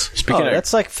quarters. Oh,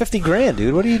 that's like $50,000,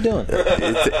 dude. What are you doing?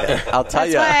 I'll tell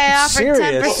That's you. why I offered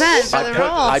Serious? 10% for the roll.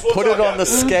 I put it on the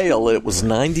scale. It was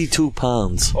 92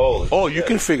 pounds. Oh, you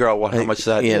can figure out how much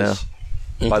that You is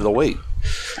by the weight.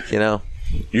 You know,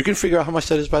 You can figure out how much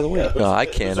that is by the weight. no, I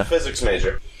Who's can't. a physics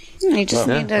major? You just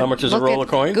need to How much is a look roll at- of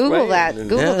coins? Google Weigh that. it and-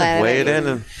 Google that. Weigh it in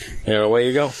and Yeah, away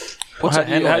you go. How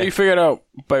do you figure it out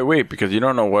by weight? Because you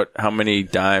don't know how many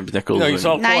dimes, nickels. No, you and-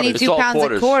 saw 92 It's all pounds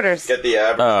quarters. of quarters. Get the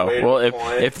average Oh weight well, of the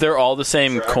coin. if they're all the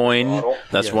same Track the coin, model.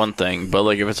 that's one thing. But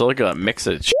like if it's like a mix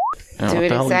of shit, Do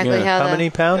it exactly how How the... many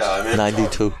pounds? Yeah, I mean,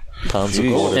 92 pounds of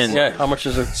quarters. And Yeah, how much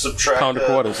is a subtract pound of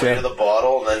quarters? the weight Yeah. of the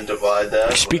bottle and then divide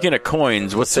that. speaking of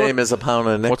coins, what's Same up, as a pound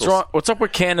of nickels. what's wrong? What's up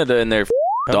with Canada and their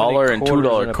dollar and quarters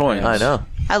 $2 in a coins? pound? I know.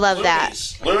 I love that.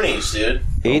 Loonies, dude.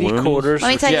 80 Loonies? quarters. Let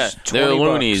me tell you, Yeah, they're 20 bucks.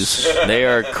 loonies. They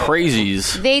are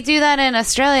crazies. they do that in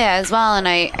Australia as well. And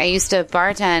I used to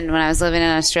bartend when I was living in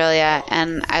Australia,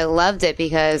 and I loved it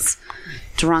because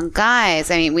drunk guys.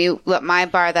 I mean, my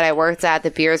bar that I worked at, the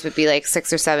beers would be like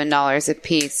 $6 or $7 a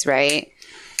piece, right?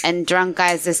 And drunk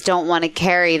guys just don't want to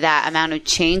carry that amount of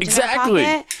change in their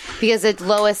pocket because the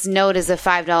lowest note is a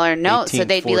 $5 note. So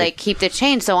they'd be like, keep the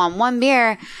change. So on one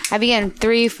beer, I'd be getting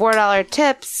 $3, $4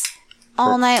 tips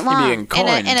all night long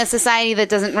in a society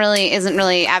that isn't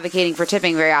really advocating for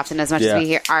tipping very often as much as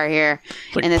we are here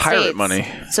like in the pirate States. Money.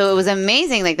 So it was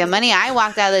amazing, like the money I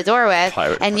walked out of the door with.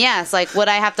 And yes, like would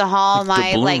I have to haul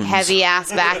my like heavy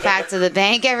ass backpack to the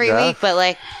bank every week? But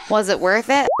like, was it worth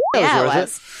it? Yeah, it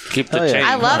was. Keep the change.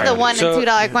 I love the $1 and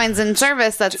 $2 coins in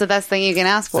service. That's the best thing you can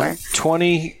ask for.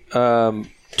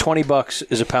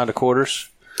 $20 is a pound of quarters.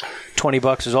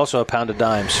 $20 is also a pound of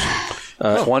dimes.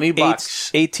 $20.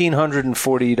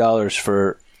 $1,840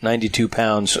 for 92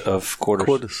 pounds of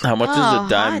quarters. How much is a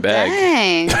dime bag?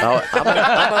 Dang. I'm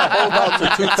gonna hold out to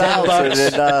 2,000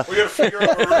 and We gotta figure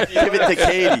out a Ricky. give it to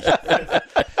Katie.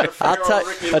 I'll tell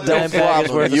you, A dime bag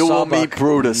is worth you a will sawbuck. meet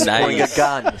Brutus. Nice. Bring a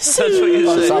gun. That's what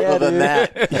you say. Other than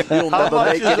that, you'll never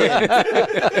make it in.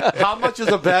 How much is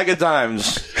a bag of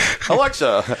dimes?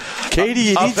 Alexa, Katie,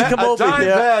 you need to come a over dime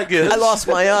here. bag is- I lost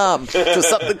my arm to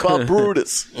something called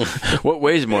Brutus. What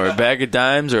weighs more, a bag of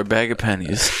dimes or a bag of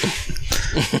pennies?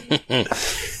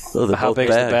 Oh, they're How both big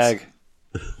is the bags. bag?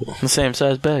 The same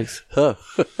size bags. Yeah,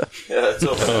 that's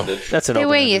open-ended. That's an They open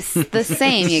weigh you the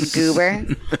same, you goober.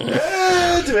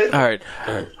 All right.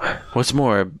 What's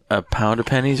more, a pound of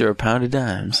pennies or a pound of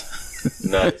dimes?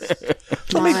 Nice.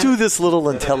 Let me do this little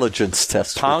intelligence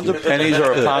test. pound of pennies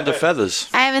or a pound of feathers?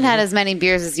 I haven't had as many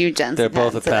beers as you, gents. They're have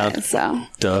both had a pound. today, so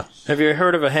Duh. Have you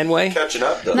heard of a Henway? Catching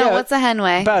up, though. no, what's a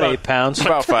Henway? About 8 pounds.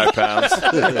 About 5 pounds.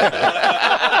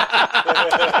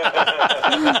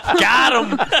 Got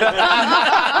him!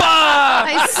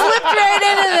 I slipped right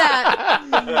into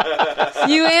that.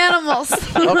 You animals.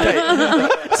 Okay,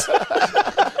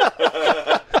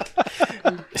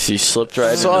 She slipped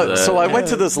right into that. so I went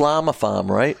to this llama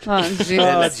farm, right? Oh,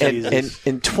 Jesus.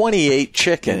 And 28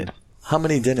 chicken. How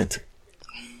many didn't?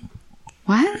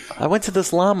 What? I went to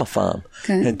this llama farm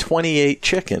and 28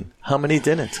 chicken. How many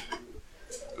didn't?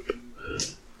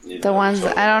 The ones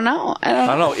I don't know. I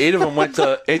don't know. 8 of them went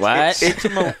to eight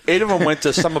of them went to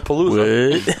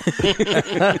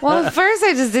Summerpalooza. Well, at first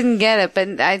I just didn't get it,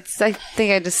 but I think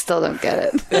I just still don't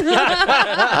get it.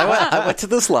 I went to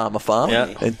this llama farm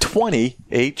and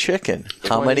 28 chicken.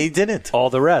 How many didn't? All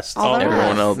the rest. All the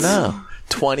Everyone rest. else. No.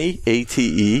 20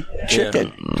 ATE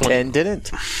chicken. 10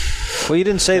 didn't. Well, you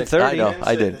didn't say 30. I know.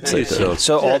 I didn't say 30.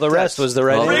 So all the rest was the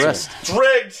right All the answer. rest.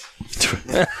 Rigged.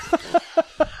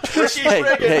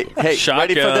 Hey, ready for this?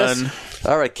 Shotgun.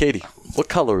 All right, Katie. What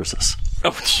color is this? Oh,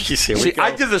 jeez. Here we See, go.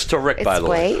 I did this to Rick, by It's the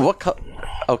way. white. What color?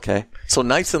 Okay. So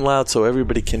nice and loud so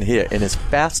everybody can hear and as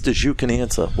fast as you can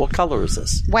answer. What color is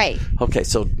this? White. Okay,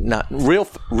 so not real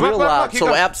look, loud. he So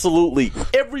goes- absolutely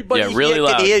everybody Yeah, really here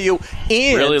loud. can hear you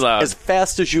and Really loud. as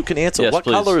fast as you can answer. Yes, what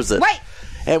please. color is it? White.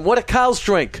 And what do cows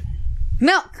drink?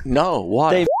 Milk. No,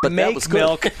 water. They But that make was good.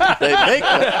 milk. They make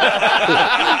milk.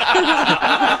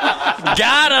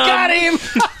 Got him!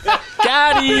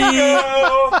 Got him!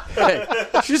 Hey,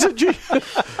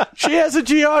 she has a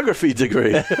geography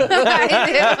degree.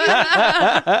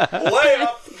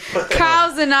 Layup.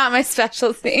 Cows are not my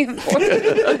specialty. What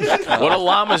do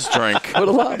llamas drink? What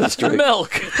a llamas drink.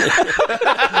 Milk.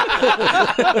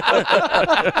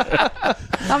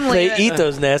 I'm They leaving. eat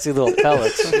those nasty little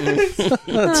pellets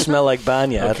that smell like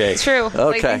banya. Okay. True. Okay.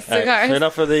 Like these All right, cigars. so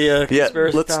enough of the Yeah,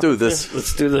 conspiracy. let's topic. do this. Yeah,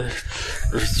 let's do the.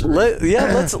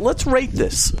 Let's rate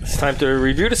this. It's time to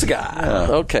review the cigar.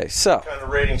 Okay, so What kind of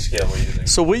rating scale we're using?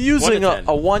 so we're using 1 to 10.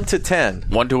 a 1 to 10.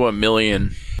 1 to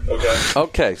 1,000,000. Okay.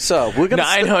 Okay, so we're gonna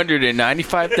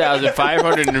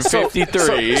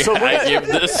 995,553. So we're I gonna- give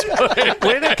this.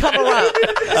 we're gonna come around.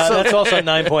 That's also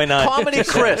 9.9. Comedy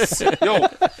Chris, Yo,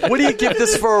 what do you give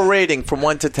this for a rating from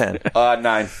 1 to 10?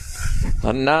 9.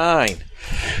 A 9.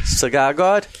 Cigar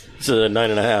God, It's a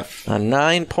 9.5. a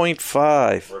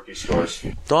 9.5. Rookie scores.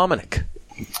 Dominic,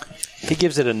 He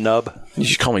gives it a nub. You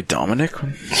should call me Dominic.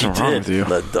 What's wrong with you?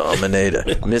 the Dominator,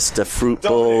 Mr. Fruit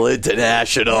Bowl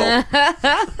International.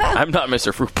 I'm not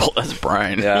Mr. Fruit Bowl. That's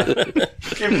Brian. Yeah. Give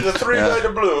me the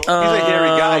 3-lighter blue. He's a hairy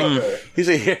guy. He's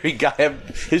a hairy guy.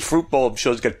 His fruit bowl, I'm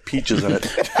sure, has got peaches in it.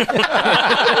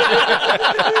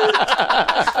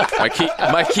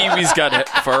 My kiwi's got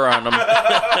fur on them.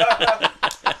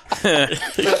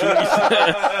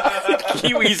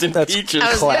 Kiwis and peaches.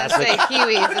 I was going to say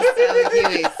kiwis instead of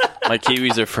kiwis. My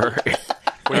kiwis are furry.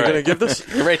 What are you going to give this?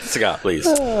 Rate the cigar, please.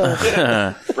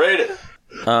 Rate it.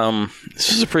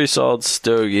 This is a pretty solid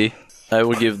stogie. I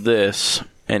would give this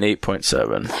an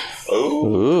 8.7.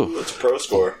 Ooh. That's a pro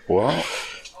score. Wow.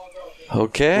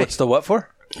 Okay. What's the what for?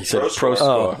 He said pro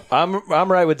score. I'm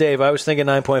right with Dave. I was thinking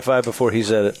 9.5 before he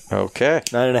said it. Okay.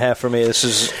 9.5 for me. This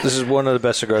is one of the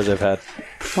best cigars I've had.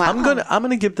 Wow. I'm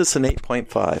gonna give this an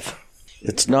 8.5.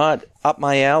 It's not up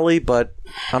my alley, but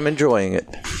I'm enjoying it.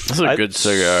 This is a good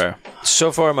cigar.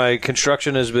 So far, my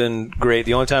construction has been great.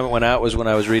 The only time it went out was when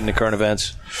I was reading the current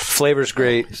events. Flavor's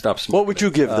great. Stop smoking. What would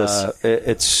you give this?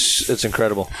 It's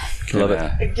incredible. Love it.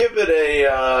 I give it a,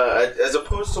 as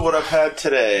opposed to what I've had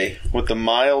today, with the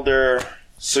milder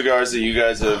cigars that you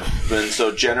guys have been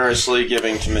so generously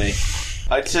giving to me,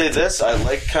 I'd say this. I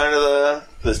like kind of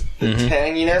the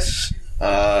tanginess.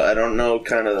 I don't know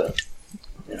kind of the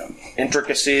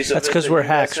intricacies of That's it because that we're you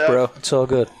guys hacks, have. bro. It's all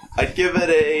good. I'd give it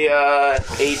a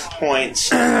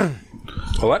 8.7.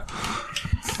 What?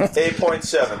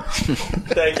 8.7.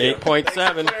 Thank you.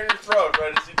 8.7. Clearing your throat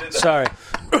right as you did that. Sorry.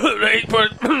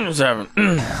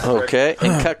 8.7. Okay.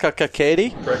 And Katie?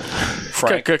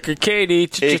 Frank. Katie.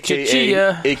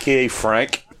 AKA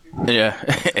Frank. Yeah,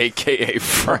 a.k.a.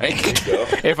 Frank.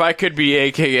 If I could be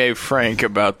a.k.a. Frank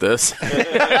about this. Can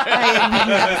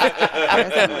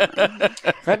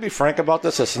I be frank about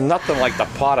this? It's nothing like the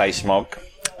pot I smoke.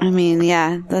 I mean,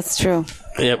 yeah, that's true.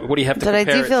 Yeah, but what do you have to But I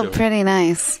compare do feel it to? pretty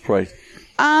nice. Right.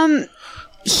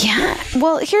 Yeah.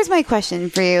 Well, here's my question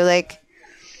for you. Like,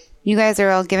 you guys are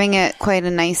all giving it quite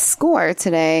a nice score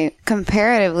today.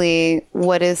 Comparatively,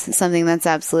 what is something that's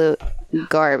absolute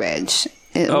garbage?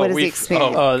 What is the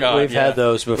experience? We've had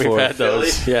those before. We've had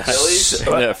those. Yeah.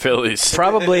 Yeah, Phillies.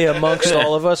 Probably amongst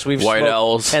all of us, we've White smoked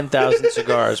Owls. 10,000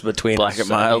 cigars between Black us.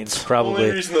 and I mean, Milds. The only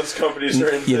probably, reason those companies are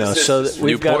in business so is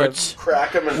we've got Newports.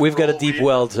 crack them and we've got a roll deep weed.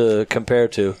 well to compare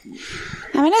to.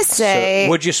 I'm going to say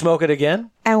Would you smoke it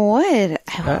again? I would.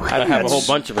 I have a whole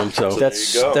bunch of them, so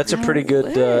That's a pretty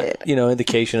good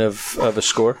indication of a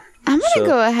score. I'm going to So-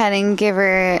 go ahead and give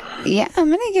her, I'm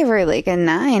going to give her like a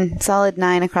 9. Solid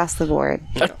 9 across the board.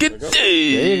 Good There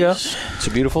day. you go. It's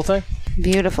a beautiful thing.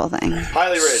 Beautiful thing.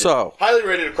 Highly rated. So- highly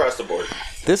rated across the board.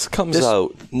 This comes This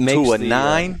out makes to a the,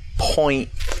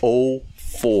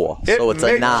 9.04. So it's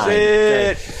a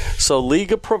 9. So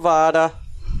Liga Privada.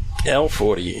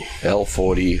 L40.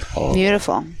 L40. Oh.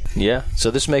 Beautiful. Yeah.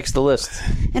 So this makes the list.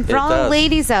 And for all the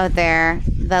ladies out there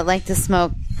that like to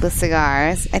smoke the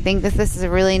cigars, I think that this is a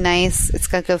really nice, it's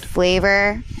got good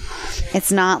flavor.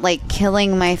 It's not like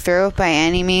killing my throat by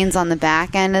any means on the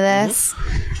back end of this.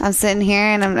 I'm sitting here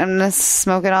and I'm going to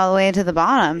smoke it all the way to the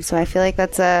bottom. So I feel like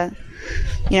that's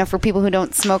for people who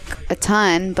don't smoke a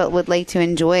ton but would like to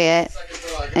enjoy it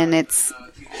and its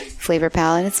flavor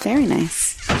palette, it's very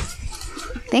nice.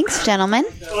 Thanks, gentlemen.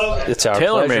 It's our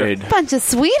Tailor-made. pleasure. Bunch of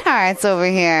sweethearts over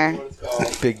here.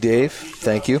 Big Dave,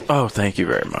 thank you. Oh, thank you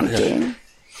very much.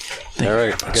 All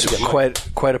right. It's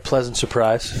quite a pleasant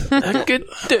surprise. Good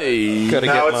day. Gotta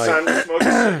Now get it's time to smoke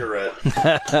a cigarette.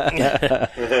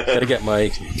 Gotta get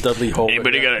my Dudley Holder.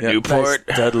 Anybody got a Newport?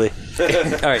 Dudley.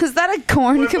 Is that a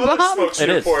corn My mother kebab? smokes It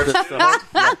is.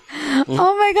 Newports.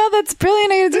 Oh my god, that's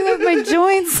brilliant! I can do that with my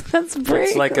joints. That's great.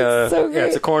 It's like That's so great.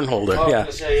 it's a corn holder.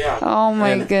 Yeah. Oh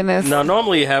my goodness. Now,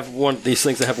 normally you have these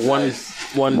things that have one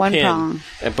One pin, prong.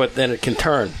 but then it can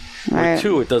turn. Right. With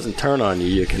two, it doesn't turn on you.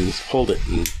 You can hold it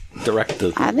and direct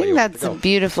the. I think that's a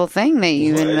beautiful thing that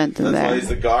you invented That's why there. he's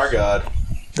the Gar God.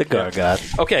 The God.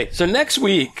 Okay, so next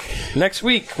week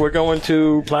we're going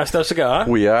to Plastow Cigar.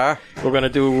 We are. We're going to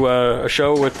do a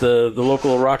show with the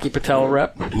local Rocky Patel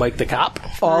rep, Mike the Cop.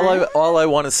 All I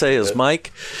want to say is,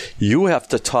 Mike, you have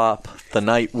to top the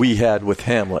night we had with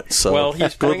Hamlet. So Well,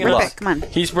 he's good bringing luck. us. Come on.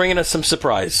 He's bringing us some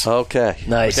surprise. Okay.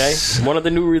 Nice. Okay, one of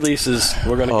the new releases.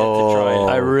 We're going to get to try it.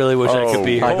 I really wish I could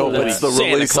be here. I hope that. it's the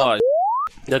Santa release. Claus.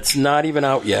 That's not even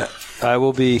out yet. I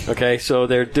will be Okay, so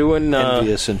they're doing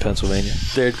envious in Pennsylvania.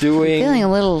 they're doing Feeling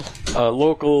a little.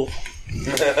 local.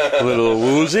 Little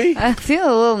woozy. I feel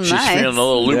a little She's nice. feeling a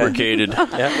little lubricated.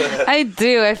 I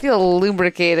do. I feel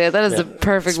lubricated. That is the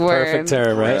perfect word. Perfect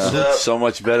term, right? So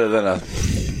much better than a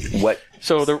wet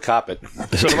So the carpet.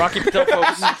 Rocky Patel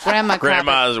folks. Grandma.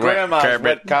 Grandma's wet Grandma's carpet.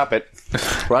 wet carpet.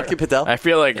 Rocky Patel. I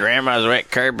feel like grandma's wet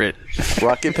carpet.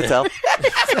 Rocky Patel.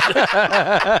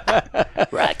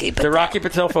 The Rocky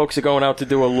Patel folks are going out to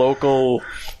do a local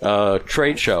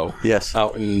trade show. Yes.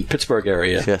 Out in Pittsburgh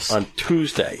area. Yes. On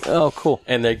Tuesday. Oh, cool.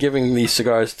 And they're giving these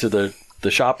cigars to the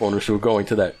shop owners who are going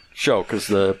to that show because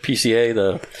the PCA,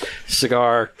 the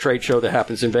cigar trade show that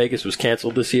happens in Vegas, was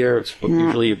canceled this year. It's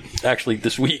usually actually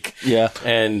this week. Yeah.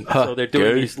 And so they're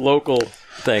doing these local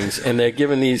things, and they're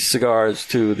giving these cigars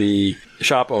to the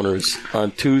shop owners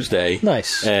on Tuesday.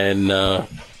 Nice. And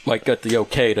Mike got the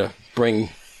okay to bring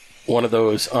one of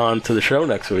those on to the show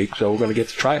next week, so we're going to get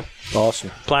to try them.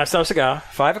 Awesome. Plastow Cigar,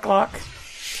 5 o'clock.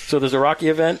 So there's a Rocky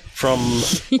event from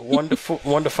 1 to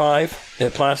 5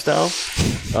 at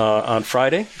Plastow on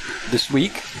Friday this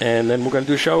week, and then we're going to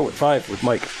do a show at 5 with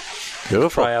Mike.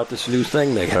 Beautiful. Try out this new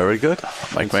thing they got. Very good.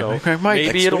 Mike.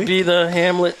 Maybe it'll be the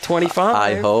Hamlet 25.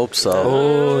 I hope so.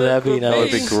 Oh, that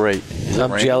would be great.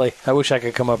 I'm jelly. I wish I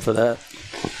could come up for that.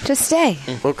 Just stay.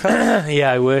 Okay.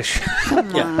 Yeah, I wish.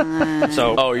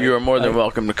 So, you are more than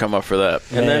welcome to come up for that.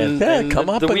 And then come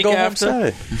up the and week go after,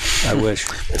 home I wish.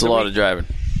 It's a lot of driving.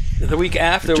 The week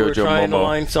after, we're Jojo trying to Momo.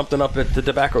 line something up at the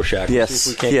Tobacco Shack. Yes,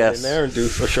 See if we can't get in there and do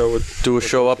a show with. Do a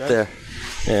show up there.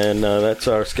 And that's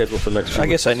our schedule for next week. I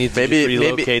guess I need to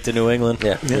relocate to New England.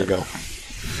 Yeah, there you go.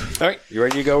 All right, you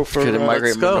ready to go for Could migrate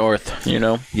let's go. north, you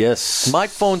know? Yes. My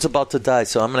phone's about to die,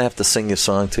 so I'm going to have to sing your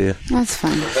song to you. That's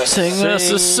fine. Sing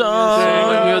us a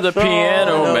song, you're the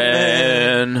piano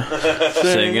man.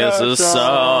 Sing us a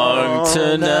song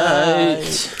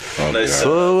tonight.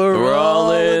 We're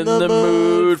all in the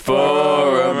mood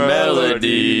for a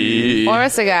melody. Or a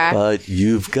cigar. But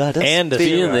you've got a And a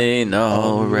Feeling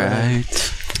all right.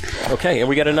 Okay, and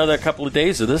we got another couple of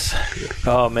days of this.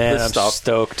 Oh, man, This I'm stuff.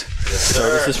 stoked. So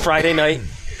this is Friday night.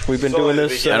 We've been doing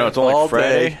this. I know it's only all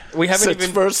Friday. day. We haven't Since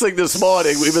even first thing this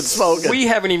morning, we've been smoking. we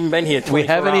haven't even been here. 24 We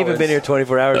haven't even hours. been here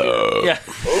 24 hours. Yeah.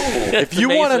 If you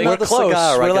want amazing. another We're close.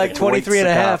 cigar, We're I got like a great 23 and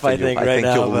a cigar half, for I you. think, I right think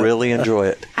now, you'll but- really enjoy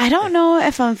it. I don't know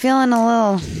if I'm feeling a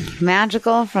little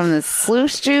magical from the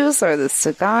sluice juice or the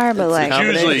cigar, but like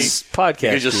Usually, It's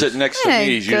podcast. you just sit next to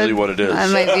me is usually good. what it is. That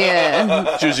might be it.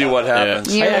 It's usually what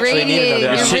happens. You're actually need radiating, another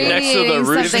you're one. Sit next to the radiating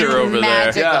rooster something over there.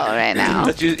 magical Yeah. right now.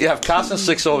 You have Carson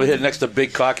Six over here next to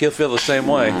Big Cock. He'll feel the same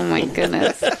way. Oh my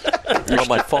goodness. Well,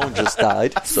 my phone just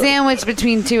died. So. Sandwiched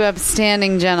between two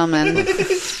upstanding gentlemen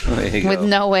with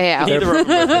no way out. Neither of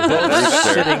them are,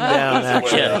 sitting down,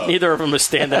 actually. yeah, neither of them is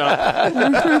standing up.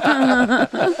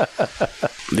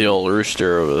 The old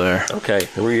rooster over there. Okay,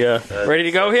 are we ready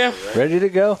to go here? Ready to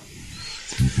go?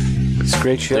 It's a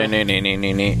great show.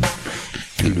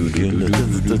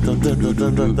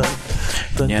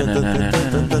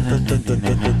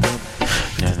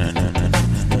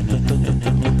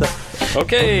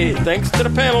 Okay, thanks to the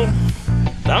panel.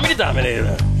 Dommy the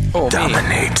Dominator.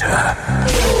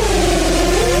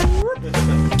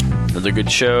 Another good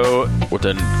show with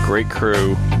a great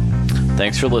crew.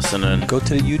 Thanks for listening. Go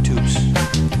to the YouTubes.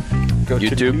 Go to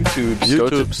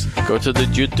the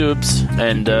YouTubes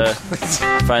and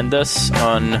find us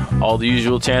on all the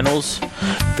usual channels: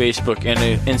 Facebook and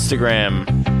Instagram,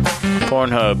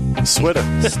 Pornhub, Twitter,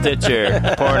 Stitcher,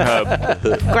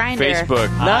 Pornhub, Grinder. Facebook,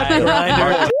 Not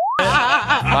Grindr.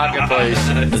 Marketplace.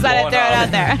 Just thought I'd throw it out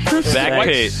there.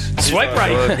 Backpage, Swipe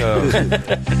right.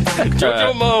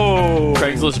 Jojo Mo.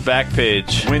 Craigslist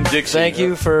Backpage. Win Dixie. Thank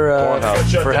you for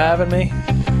having me.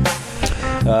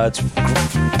 It's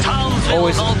Townsville,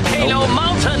 Always- Volcano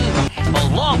Mountain. A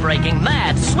law-breaking,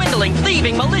 mad, swindling,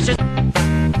 thieving, malicious... the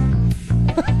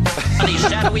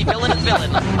shadowy villain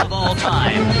of all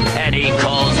time. And he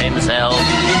calls himself...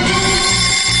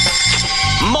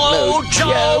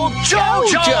 Mojo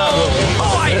Jojo!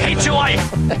 Oh, I hate you, Oh,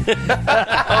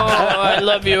 I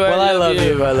love you. Well, I love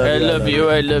you. I love you.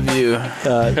 I love you.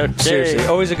 seriously,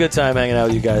 always a good time hanging out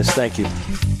with you guys. Thank you.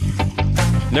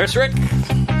 Nurse Rick,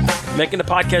 making the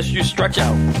podcast you stretch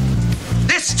out.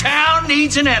 This town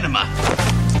needs an enema.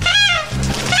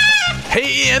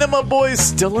 Hey, Enema Boys,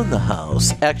 still in the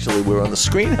house. Actually, we're on the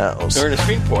Screen House. They're in a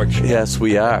screen porch. Yes,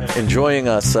 we are enjoying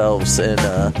ourselves, and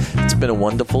it's been a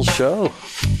wonderful show.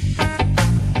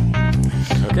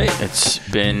 Okay, It's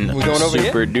been We going over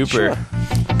super here? duper.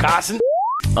 Carson.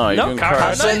 Oh, you're No, doing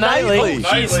Carson Knightley.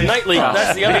 He's Knightley.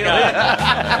 That's the other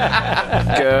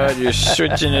guy. God, you're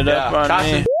switching it up on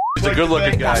me. He's a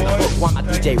good-looking guy. While my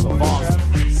DJ revolves.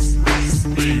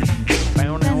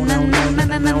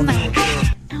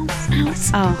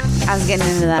 Oh, I was getting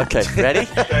into that. Okay, ready?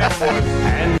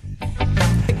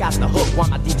 Got the hook while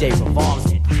my DJ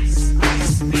revolves.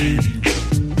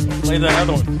 Play the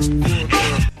other one.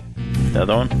 The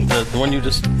other one? The one you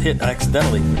just hit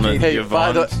accidentally. Hey,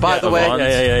 by the way,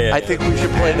 Yeah. I think we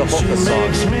should play the Hooker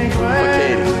song for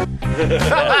Katie.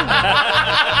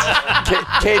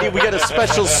 Katie, we got a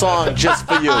special song just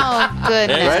for you. Oh,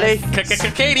 goodness. Ready?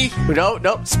 Katie. No,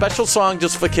 special song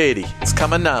just for Katie. It's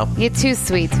coming now. You're too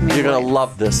sweet to me. You're going to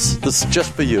love this. This is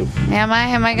just for you. Am I?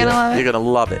 Am I going to love You're it? going to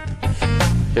love it.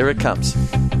 Here it comes.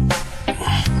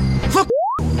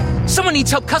 Someone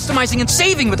needs help customizing and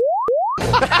saving with.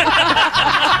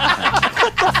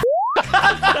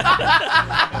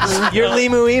 You're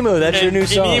Limu Emu. That's your new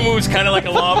song. Emu's kind of like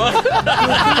a llama.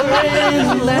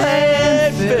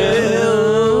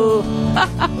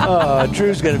 Oh, Oh,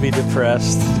 Drew's going to be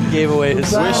depressed. Gave away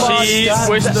his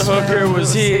Wish the hooker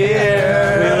was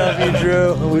here. We love you,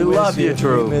 Drew. We love you,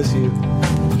 Drew. We miss you.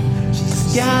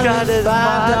 Got a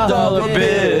 $5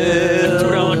 bill.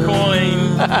 $2 coin.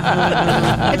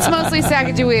 It's mostly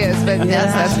Sacagaweas, but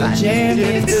yes, that's fine.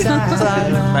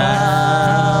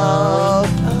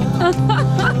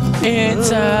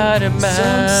 Inside of mouth.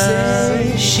 Some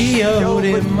say she owed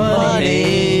him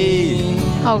money.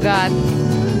 Oh, God.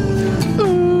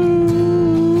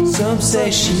 Some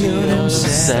say she owed him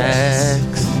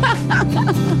sex.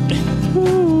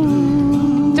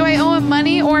 Do I owe him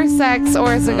money or sex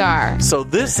or a cigar? So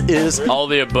this is all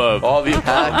the above. All the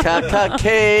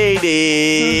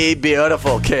Katie,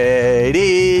 beautiful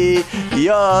Katie,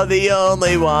 you're the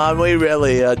only one we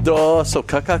really adore. So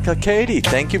Katie,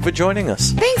 thank you for joining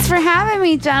us. Thanks for having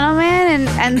me, gentlemen,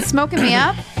 and smoking me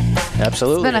up.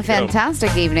 Absolutely. It's been a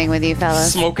fantastic evening with you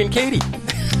fellas. Smoking Katie.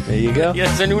 There you go.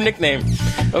 Yeah, it's a new nickname.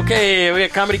 Okay, we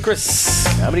got Comedy Chris.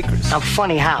 Comedy Chris. I'm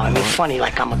funny how? I mean, funny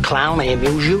like I'm a clown. I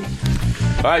amuse you.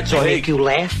 All right, so I hey, make you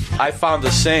laugh. I found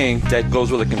a saying that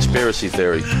goes with a conspiracy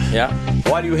theory. Yeah.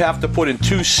 Why do you have to put in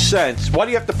 2 cents? Why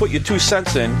do you have to put your 2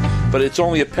 cents in, but it's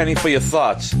only a penny for your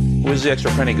thoughts? Where's the extra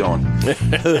penny going? The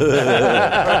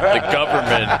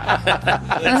government.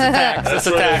 That's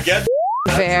a tax. That's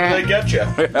where they get you.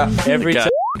 Every time.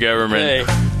 Government. Hey,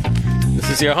 this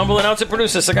is your humble announcer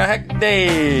producer, Cigar Hack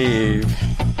Dave. To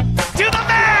the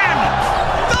man!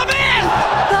 The man!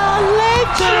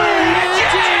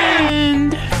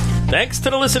 Thanks to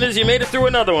the listeners, you made it through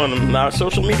another one. Our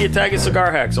social media tag is Cigar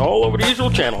Hacks, all over the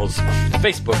usual channels.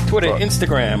 Facebook, Twitter,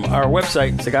 Instagram, our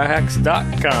website,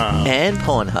 cigarhacks.com. And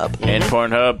Pornhub. And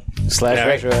Pornhub.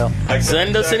 /Retro.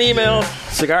 Send us an email,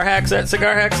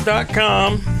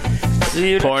 cigarhacks@cigarhacks.com. See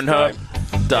you next time.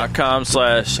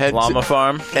 Pornhub.com/llama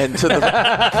farm. And to the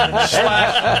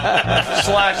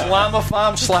 /llama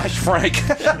farm /Frank.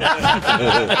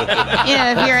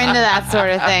 If you're into that sort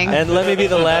of thing. And let me be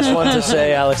the last one to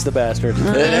say Alex the Bastard.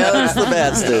 Alex the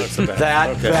Bastard.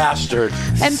 That bastard.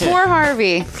 And poor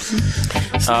Harvey.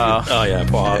 Oh, yeah,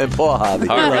 poor Harvey. And poor Harvey.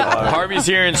 Harvey's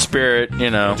here in spirit, you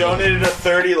know. Donated a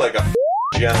 30 like a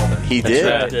gentleman. He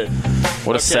did. Right.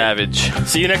 What a savage.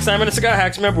 See you next time in the Cigar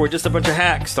Hacks. Remember, we're just a bunch of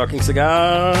hacks talking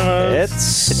cigars,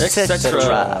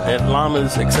 etc. And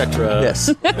llamas, etc. Yes.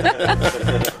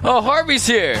 Oh, Harvey's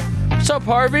here. What's up,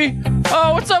 Harvey?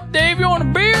 Oh, what's up, Dave? You want a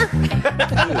beer?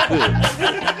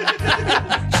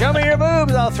 Show me your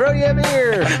boobs, I'll throw you a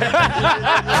beer. If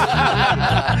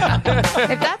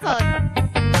that's all